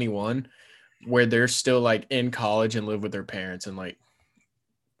 to 21, where they're still like in college and live with their parents and like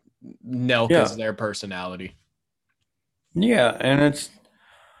Nelk is Yeah. their personality. Yeah, and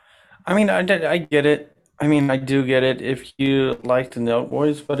I mean, I get it. I mean, I do get it if you like the Nelk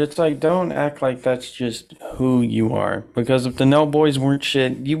Boys, but it's like, don't act like that's just who you are. Because if the Nelk Boys weren't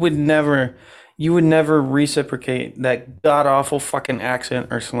shit, you would never reciprocate that god awful fucking accent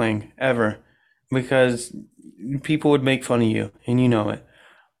or slang ever. Because people would make fun of you, and you know it.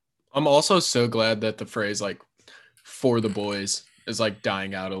 I'm also so glad that the phrase like for the boys is like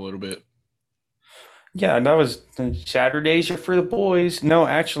dying out a little bit. Yeah, that was Saturdays are for the boys. No,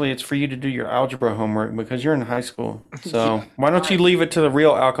 actually, it's for you to do your algebra homework because you're in high school. Yeah. So why don't you leave it to the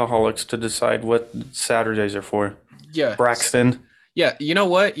real alcoholics to decide what Saturdays are for? Yeah. Braxton. Yeah. You know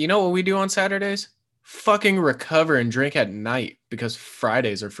what? You know what we do on Saturdays? Fucking recover and drink at night because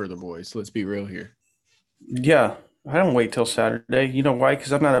Fridays are for the boys. Let's be real here. Yeah, I don't wait till Saturday. You know why?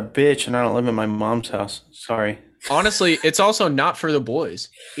 Because I'm not a bitch and I don't live in my mom's house. Sorry. Honestly, it's also not for the boys.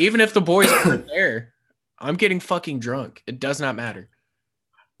 Even if the boys aren't there, I'm getting fucking drunk. It does not matter.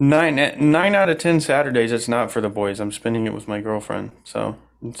 Nine out of 10 Saturdays, it's not for the boys. I'm spending it with my girlfriend. So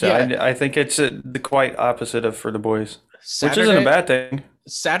Yeah, I think it's the quite opposite of for the boys, which isn't a Saturday bad thing.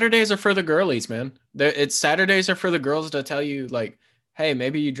 Saturdays are for the girlies, man. It's Saturdays are for the girls to tell you like, hey,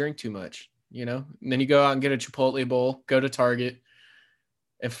 maybe you drink too much, you know? And then you go out and get a Chipotle bowl, go to Target,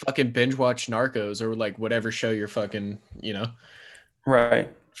 and fucking binge watch Narcos or like whatever show you're fucking, you know. Right.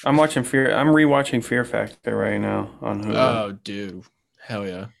 I'm rewatching Fear Factor right now on Hulu. Oh, dude. Hell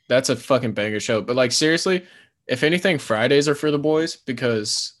yeah. That's a fucking banger show. But like seriously, if anything, Fridays are for the boys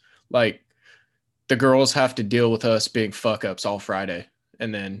because like the girls have to deal with us being fuck ups all Friday.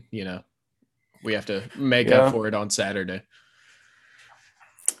 And then, you know, we have to make up Yeah. for it on Saturday.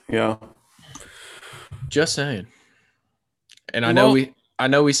 Yeah. Just saying. And Well, I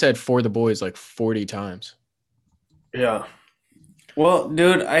know we said for the boys like 40 times. yeah. Well,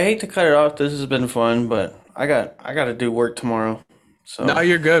 dude, I hate to cut it off. This has been fun, but I got to do work tomorrow. No, So,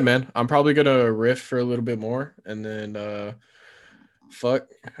 you're good, man. I'm probably gonna riff for a little bit more and then fuck,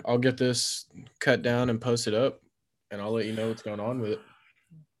 I'll get this cut down and post it up and I'll let you know what's going on with it.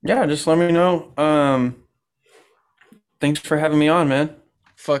 yeah, just let me know. Thanks for having me on, man.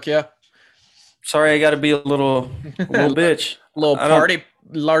 Fuck yeah. Sorry I got to be a little bitch. little I don't party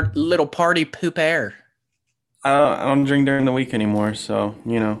little party poop air. I don't drink during the week anymore, so,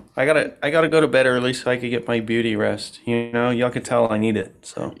 I got to go to bed early so I could get my beauty rest. Y'all can tell I need it.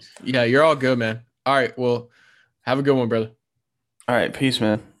 So, Yeah, you're all good, man. All right, well, have a good one, brother. all right, peace,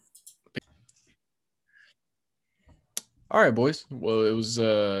 man. All right, boys. Well, it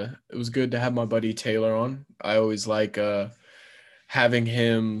was good to have my buddy Taylor on. I always like having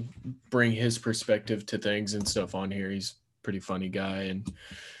him bring his perspective to things and stuff on here. He's a pretty funny guy and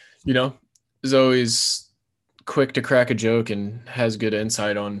you know, is always quick to crack a joke and has good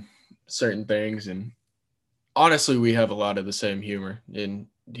insight on certain things and honestly, we have a lot of the same humor and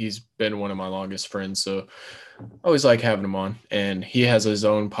he's been one of my longest friends, so I always like having him on. And he has his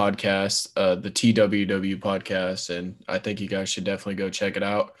own podcast, the TWW podcast, and I think you guys should definitely go check it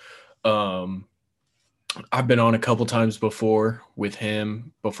out. Um, I've been on a couple times before with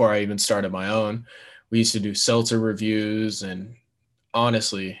him before I even started my own. We used to do seltzer reviews, and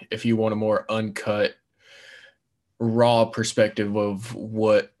honestly, if you want a more uncut, raw perspective of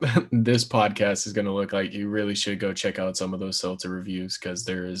what this podcast is going to look like, you really should go check out some of those seltzer reviews because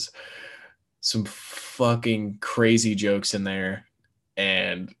there is some fucking crazy jokes in there.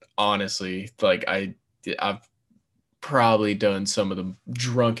 And honestly, like I've probably done some of the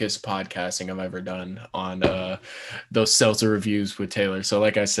drunkest podcasting I've ever done on those seltzer reviews with Taylor. So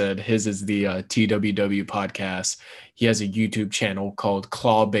like I said, his is the TWW podcast. He has a YouTube channel called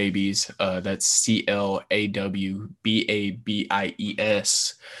Claw Babies. That's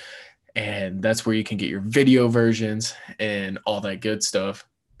CLAWBABIES. And that's where you can get your video versions and all that good stuff.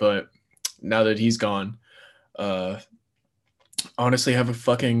 But now that he's gone, uh, honestly, I have a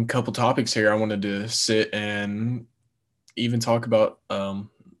fucking couple topics here I wanted to sit and even talk about.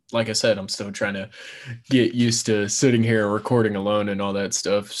 Like I said, I'm still trying to get used to sitting here recording alone and all that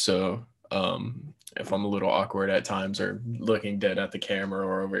stuff. So if I'm a little awkward at times or looking dead at the camera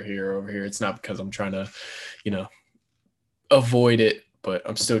or over here, it's not because I'm trying to, you know, avoid it, but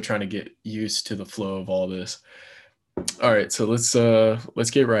I'm still trying to get used to the flow of all this. All right, so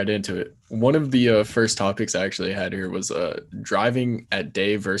let's get right into it. One of the first topics I actually had here was driving at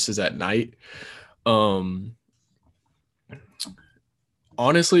day versus at night. Um,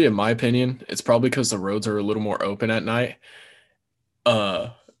 Honestly, in my opinion, it's probably because the roads are a little more open at night. Uh,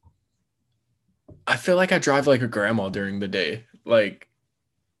 I feel like I drive like a grandma during the day. Like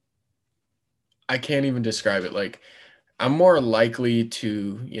I can't even describe it. Like I'm more likely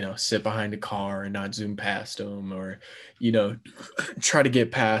to, sit behind a car and not zoom past them or, you know, try to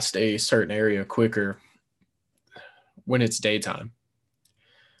get past a certain area quicker when it's daytime.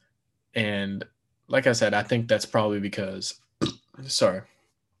 And like I said, I think that's probably because, sorry,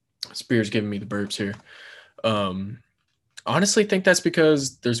 Spear's giving me the burps here. Um, Honestly think that's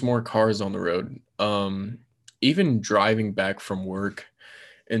because there's more cars on the road. Even driving back from work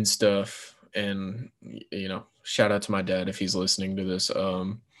and stuff, and shout out to my dad if he's listening to this.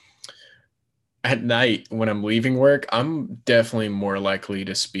 At night when I'm leaving work, I'm definitely more likely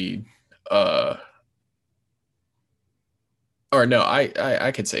to speed. Uh, or no,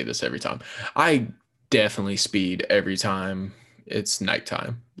 I could say this every time. I definitely speed every time it's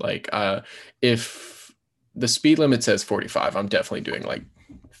nighttime. Like, if the speed limit says 45, I'm definitely doing like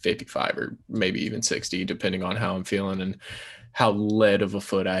 55 or maybe even 60, depending on how I'm feeling and how lead of a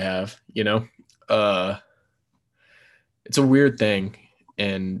foot I have. Uh, it's a weird thing,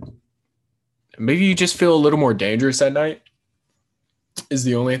 and maybe you just feel a little more dangerous at night. Is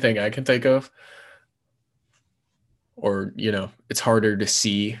the only thing I can think of. Or it's harder to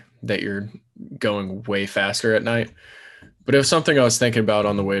see that you're going way faster at night. But it was something I was thinking about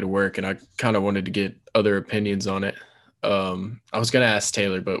on the way to work, and I kind of wanted to get other opinions on it. I was going to ask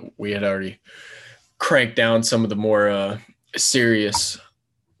Taylor, but we had already cranked down some of the more serious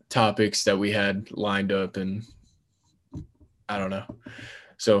topics that we had lined up, and I don't know.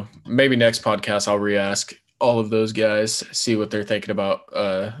 So maybe next podcast I'll re-ask all of those guys, see what they're thinking about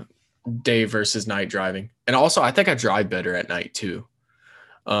day versus night driving. And also, I think I drive better at night too.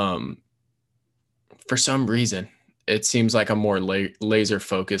 Um, for some reason, it seems like I'm more laser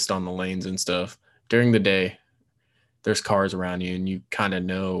focused on the lanes and stuff. During the day, there's cars around you, and you kind of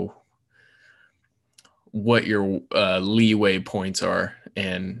know what your leeway points are.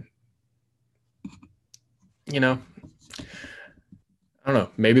 And, I don't know.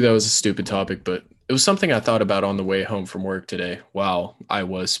 Maybe that was a stupid topic, but it was something I thought about on the way home from work today while I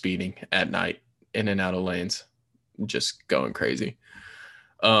was speeding at night in and out of lanes, just going crazy.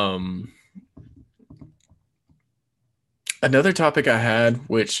 Um, Another topic I had,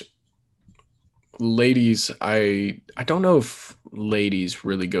 which ladies, I don't know if ladies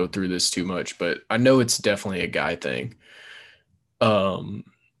really go through this too much, but I know it's definitely a guy thing. Um,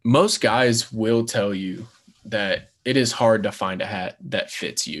 Most guys will tell you that it is hard to find a hat that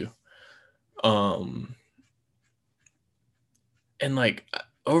fits you. Um, and like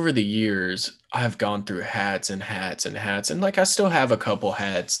over the years, I've gone through hats and hats and hats, and like I still have a couple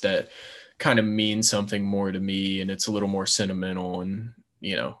hats that kind of mean something more to me, and it's a little more sentimental, and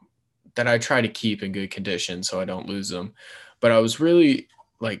that I try to keep in good condition so I don't lose them. But I was really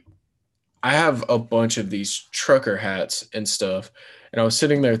like, I have a bunch of these trucker hats and stuff, and I was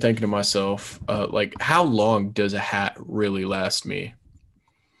sitting there thinking to myself, like, how long does a hat really last me?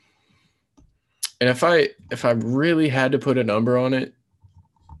 And if I really had to put a number on it,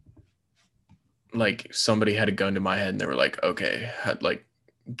 like somebody had a gun to my head and they were like, okay, like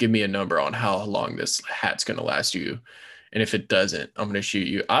give me a number on how long this hat's gonna last you. And if it doesn't, I'm gonna shoot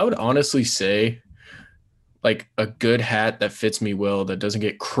you. I would honestly say like a good hat that fits me well, that doesn't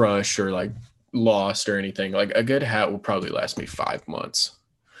get crushed or like lost or anything. Like a good hat will probably last me 5 months.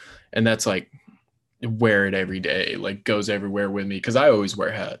 And that's like wear it every day, like goes everywhere with me because I always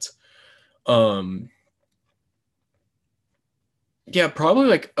wear hats. Um yeah, probably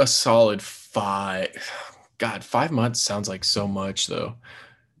like a solid five. God, 5 months sounds like so much though.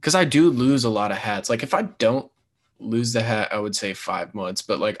 Because I do lose a lot of hats. Like if I don't lose the hat, I would say 5 months,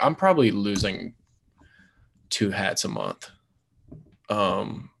 but like I'm probably losing two hats a month.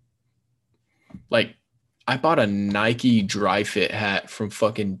 Um, like I bought a Nike dry fit hat from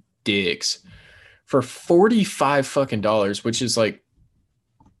fucking Dick's for 45 fucking dollars, which is like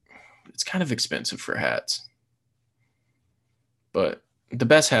it's kind of expensive for hats. But the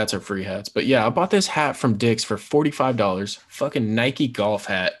best hats are free hats. But yeah, I bought this hat from Dick's for $45. Fucking Nike golf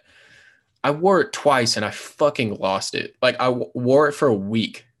hat. I wore it twice and I fucking lost it. Like I wore it for a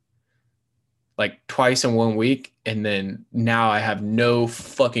week, like twice in 1 week, and then now I have no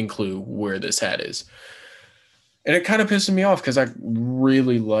fucking clue where this hat is. And it kind of pisses me off because I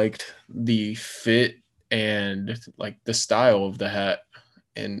really liked the fit and like the style of the hat.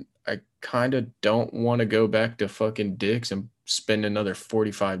 And I kind of don't want to go back to fucking Dick's and spend another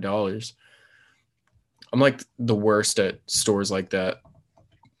 $45. I'm like the worst at stores like that.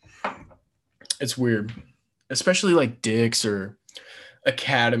 It's weird, especially like Dick's or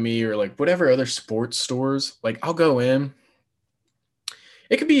Academy or like whatever other sports stores. Like I'll go in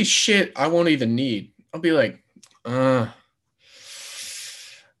It could be shit I won't even need. I'll be like,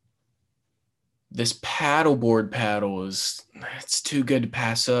 this paddleboard paddle it's too good to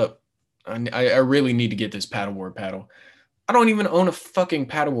pass up. I really need to get this paddleboard paddle. I don't even own a fucking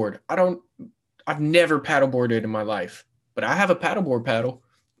paddleboard. I've never paddleboarded in my life, but I have a paddleboard paddle.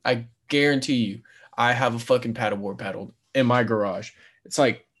 I guarantee you, I have a fucking paddleboard paddle in my garage. It's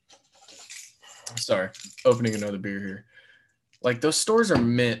like, sorry, opening another beer here. Like those stores are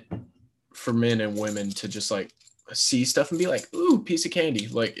meant for men and women to just like see stuff and be like, ooh, piece of candy.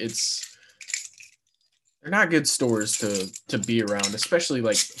 Like they're not good stores to be around, especially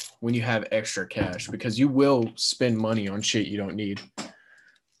like when you have extra cash, because you will spend money on shit you don't need.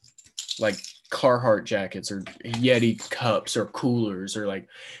 Like Carhartt jackets or Yeti cups or coolers or like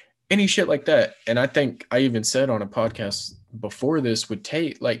any shit like that. And I think I even said on a podcast before this with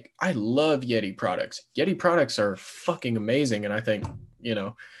Tate, like I love Yeti products. Yeti products are fucking amazing. And I think, you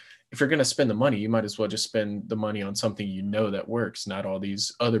know, if you're going to spend the money, you might as well just spend the money on something you know that works, not all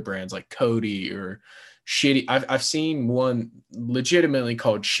these other brands like Cody or Shitty. I've seen one legitimately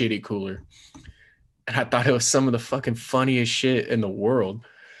called Shitty Cooler, and I thought it was some of the fucking funniest shit in the world.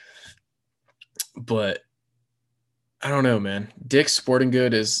 But I don't know, man. Dick's Sporting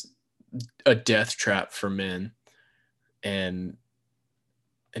Good is a death trap for men, and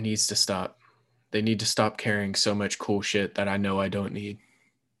it needs to stop. They need to stop carrying so much cool shit that I know I don't need.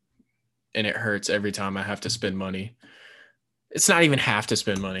 And it hurts every time I have to spend money. It's not even have to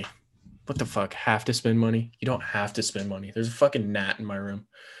spend money. What the fuck? Have to spend money? You don't have to spend money. There's a fucking gnat in my room.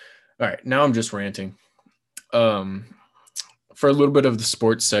 All right, now I'm just ranting. For a little bit of the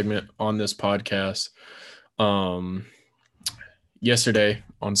sports segment on this podcast, yesterday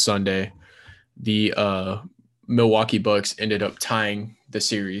on Sunday, the Milwaukee Bucks ended up tying the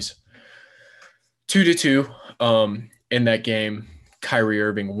series 2-2. In that game, Kyrie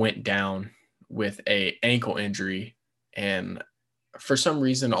Irving went down with a ankle injury, and for some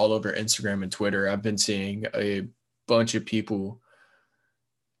reason, all over Instagram and Twitter, I've been seeing a bunch of people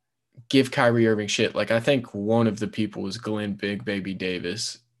give Kyrie Irving shit. Like I think one of the people was Glenn Big Baby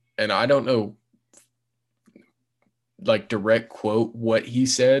Davis, and I don't know, like direct quote what he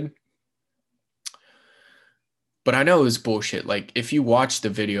said, but I know it was bullshit. Like if you watch the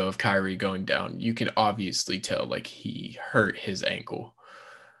video of Kyrie going down, you can obviously tell like he hurt his ankle.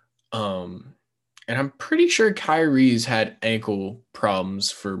 And I'm pretty sure Kyrie's had ankle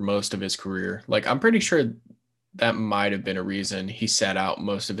problems for most of his career. Like I'm pretty sure that might have been a reason he sat out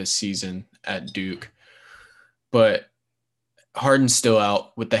most of his season at Duke. But Harden's still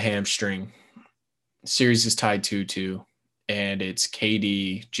out with the hamstring. Series is tied 2-2, and it's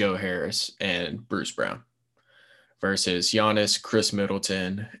KD, Joe Harris, and Bruce Brown versus Giannis, Chris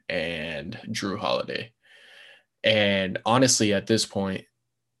Middleton, and Drew Holiday. And honestly, at this point,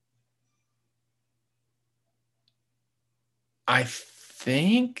 I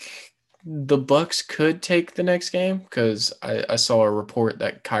think the Bucks could take the next game because I saw a report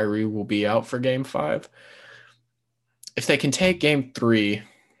that Kyrie will be out for game 5. If they can take game 3,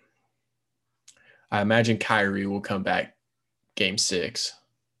 I imagine Kyrie will come back game 6.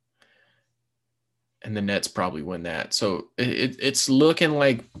 And the Nets probably win that. So it's looking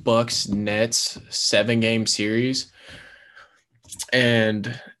like Bucks Nets 7-game series.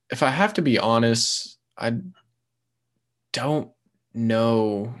 And if I have to be honest, I don't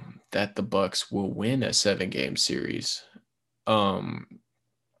know that the Bucks will win a 7-game series.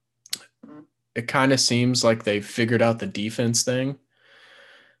 It kind of seems like they figured out the defense thing,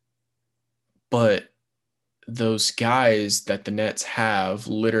 but those guys that the Nets have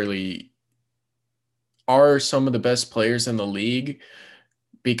literally are some of the best players in the league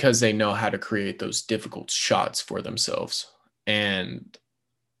because they know how to create those difficult shots for themselves. And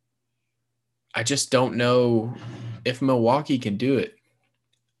I just don't know if Milwaukee can do it.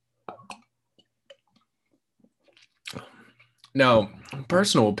 Now,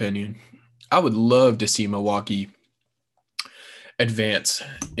 personal opinion, I would love to see Milwaukee advance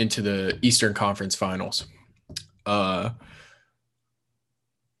into the Eastern Conference Finals. I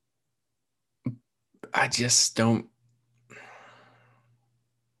just don't.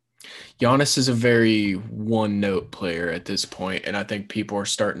 Giannis is a very one-note player at this point, and I think people are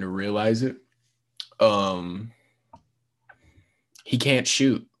starting to realize it. He can't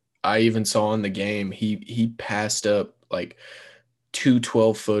shoot. I even saw in the game he passed up like 2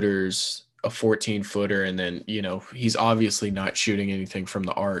 12-footers, a 14-footer, and then, you know, he's obviously not shooting anything from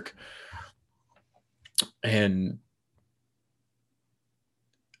the arc. And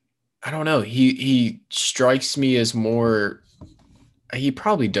I don't know. He strikes me as more. He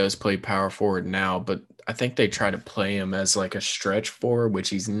probably does play power forward now, but I think they try to play him as like a stretch forward, which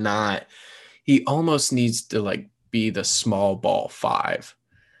he's not. He almost needs to like be the small ball five.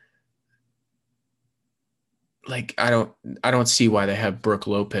 Like I don't see why they have Brook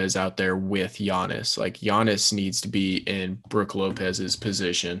Lopez out there with Giannis. Like Giannis needs to be in Brook Lopez's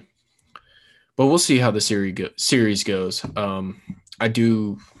position. But we'll see how the series goes. I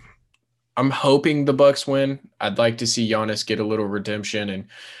do. I'm hoping the Bucks win. I'd like to see Giannis get a little redemption and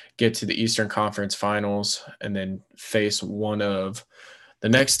get to the Eastern Conference Finals and then face one of the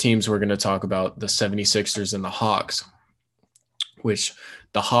next teams we're going to talk about, the 76ers and the Hawks, which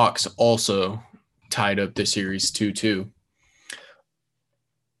the Hawks also tied up the series 2-2.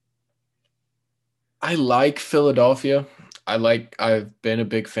 I like Philadelphia. I've been a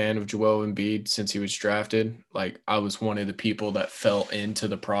big fan of Joel Embiid since he was drafted. Like I was one of the people that fell into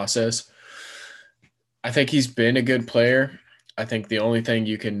the process. I think he's been a good player. I think the only thing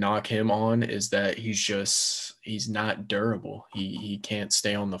you can knock him on is that he's not durable. He can't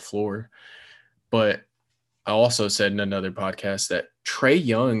stay on the floor. But I also said in another podcast that Trae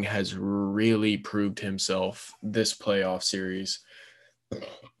Young has really proved himself this playoff series.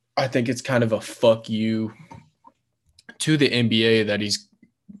 I think it's kind of a fuck you to the NBA that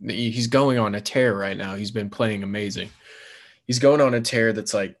he's going on a tear right now. He's been playing amazing. He's going on a tear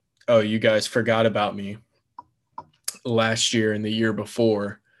that's like, oh, you guys forgot about me last year and the year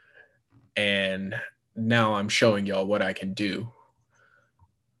before, and now I'm showing y'all what I can do.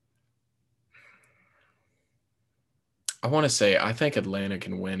 I want to say I think Atlanta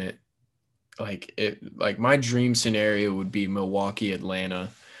can win it. Like my dream scenario would be Milwaukee, Atlanta,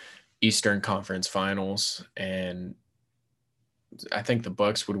 Eastern Conference Finals, and I think the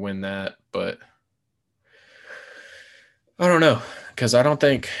Bucks would win that, but I don't know because I don't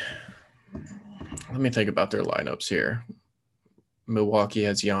think. Let me think about their lineups here. Milwaukee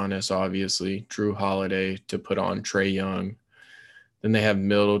has Giannis, obviously, Drew Holiday to put on Trae Young. Then they have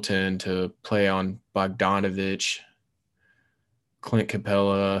Middleton to play on Bogdanovich, Clint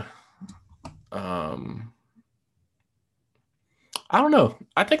Capella. I don't know.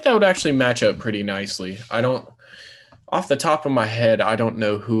 I think that would actually match up pretty nicely. Off the top of my head, I don't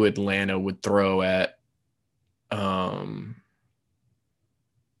know who Atlanta would throw at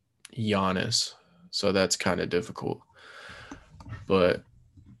Giannis. So that's kind of difficult. But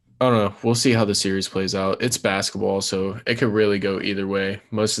I don't know. We'll see how the series plays out. It's basketball, so it could really go either way.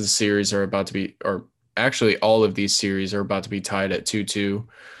 Most of the series are about to be, or actually all of these series are about to be tied at 2-2.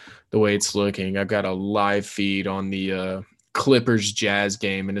 The way it's looking, I've got a live feed on the Clippers Jazz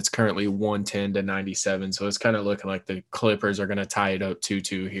game, and it's currently 110-97. So it's kind of looking like the Clippers are going to tie it up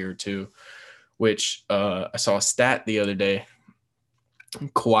 2-2 here too, which I saw a stat the other day.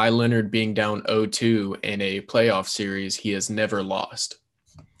 Kawhi Leonard being down 0-2 in a playoff series, he has never lost.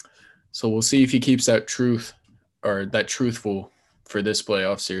 So we'll see if he keeps that truthful for this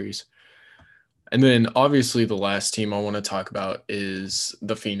playoff series. And then obviously the last team I want to talk about is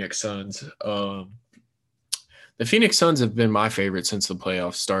the Phoenix Suns. The Phoenix Suns have been my favorite since the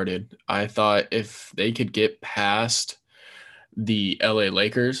playoffs started. I thought if they could get past the LA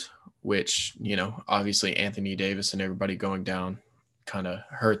Lakers, which, obviously Anthony Davis and everybody going down kind of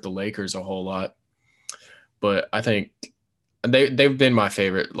hurt the Lakers a whole lot. But I think they've been my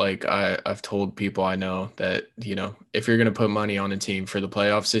favorite. Like I've told people I know that, if you're going to put money on a team for the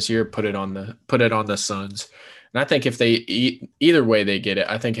playoffs this year, put it on the Suns. And I think if they either way they get it,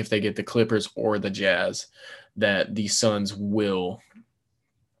 I think if they get the Clippers or the Jazz, that the Suns will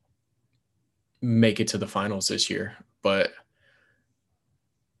make it to the finals this year. But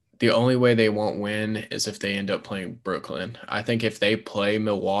the only way they won't win is if they end up playing Brooklyn. I think if they play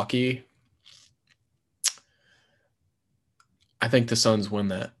Milwaukee, I think the Suns win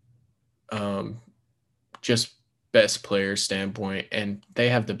that. Just best player standpoint, and they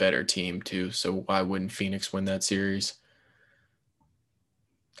have the better team too. So why wouldn't Phoenix win that series?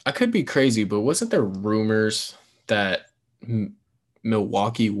 I could be crazy, but wasn't there rumors that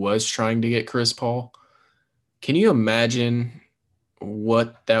Milwaukee was trying to get Chris Paul? Can you imagine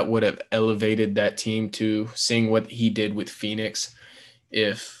what that would have elevated that team to, seeing what he did with Phoenix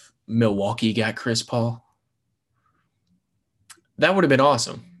if Milwaukee got Chris Paul? That would have been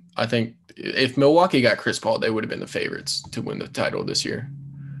awesome. I think if Milwaukee got Chris Paul, they would have been the favorites to win the title this year.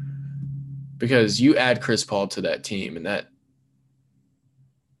 Because you add Chris Paul to that team, and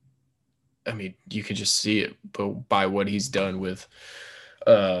you could just see it by what he's done with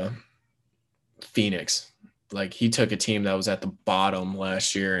Phoenix. Like he took a team that was at the bottom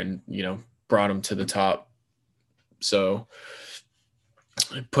last year and, brought them to the top. So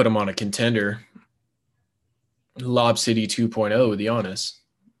put them on a contender. Lob City 2.0, to be honest.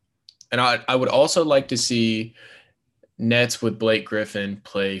 And I would also like to see Nets with Blake Griffin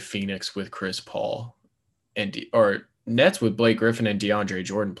play Phoenix with Chris Paul, or Nets with Blake Griffin and DeAndre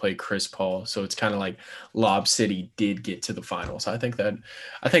Jordan play Chris Paul. So it's kind of like Lob City did get to the finals. I think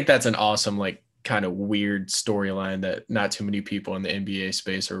that's an awesome, like, kind of weird storyline that not too many people in the NBA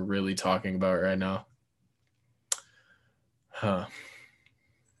space are really talking about right now. Huh.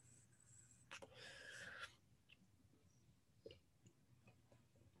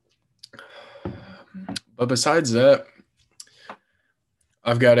 But besides that,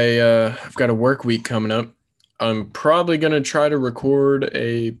 I've got a work week coming up. I'm probably gonna try to record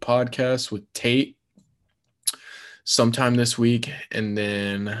a podcast with Tate sometime this week, and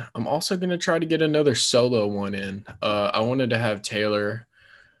then I'm also gonna try to get another solo one in. I wanted to have Taylor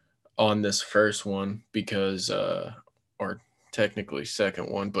on this first one because, or technically second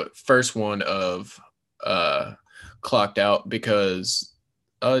one, but first one of Clocked Out because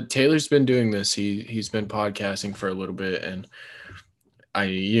Taylor's been doing this. He's been podcasting for a little bit, and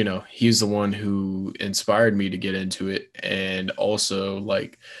he's the one who inspired me to get into it. And also,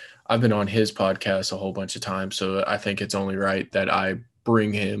 like, I've been on his podcast a whole bunch of times. So I think it's only right that I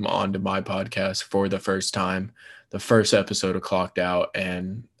bring him onto my podcast for the first time, the first episode of Clocked Out,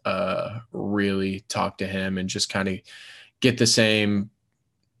 and really talk to him and just kind of get the same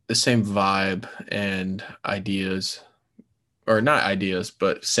vibe and ideas, or not ideas,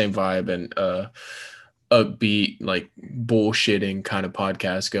 but same vibe and upbeat, like bullshitting kind of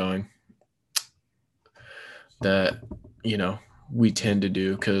podcast going that, we tend to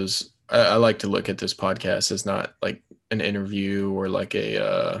do. Cause I like to look at this podcast as not like an interview or like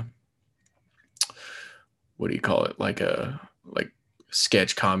a, what do you call it? Like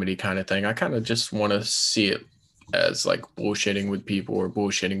sketch comedy kind of thing. I kind of just want to see it as like bullshitting with people or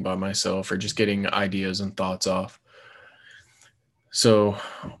bullshitting by myself or just getting ideas and thoughts off. So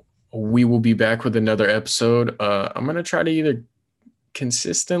we will be back with another episode. I'm going to try to either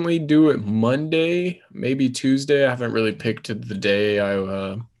consistently do it Monday, maybe Tuesday. I haven't really picked the day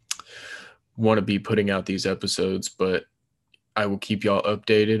I want to be putting out these episodes, but I will keep y'all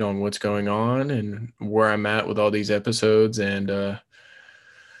updated on what's going on and where I'm at with all these episodes, and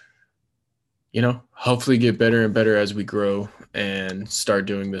hopefully get better and better as we grow and start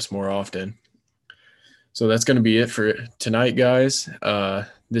doing this more often. So that's going to be it for tonight, guys.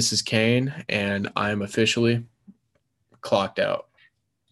 This is Kane, and I'm officially clocked out.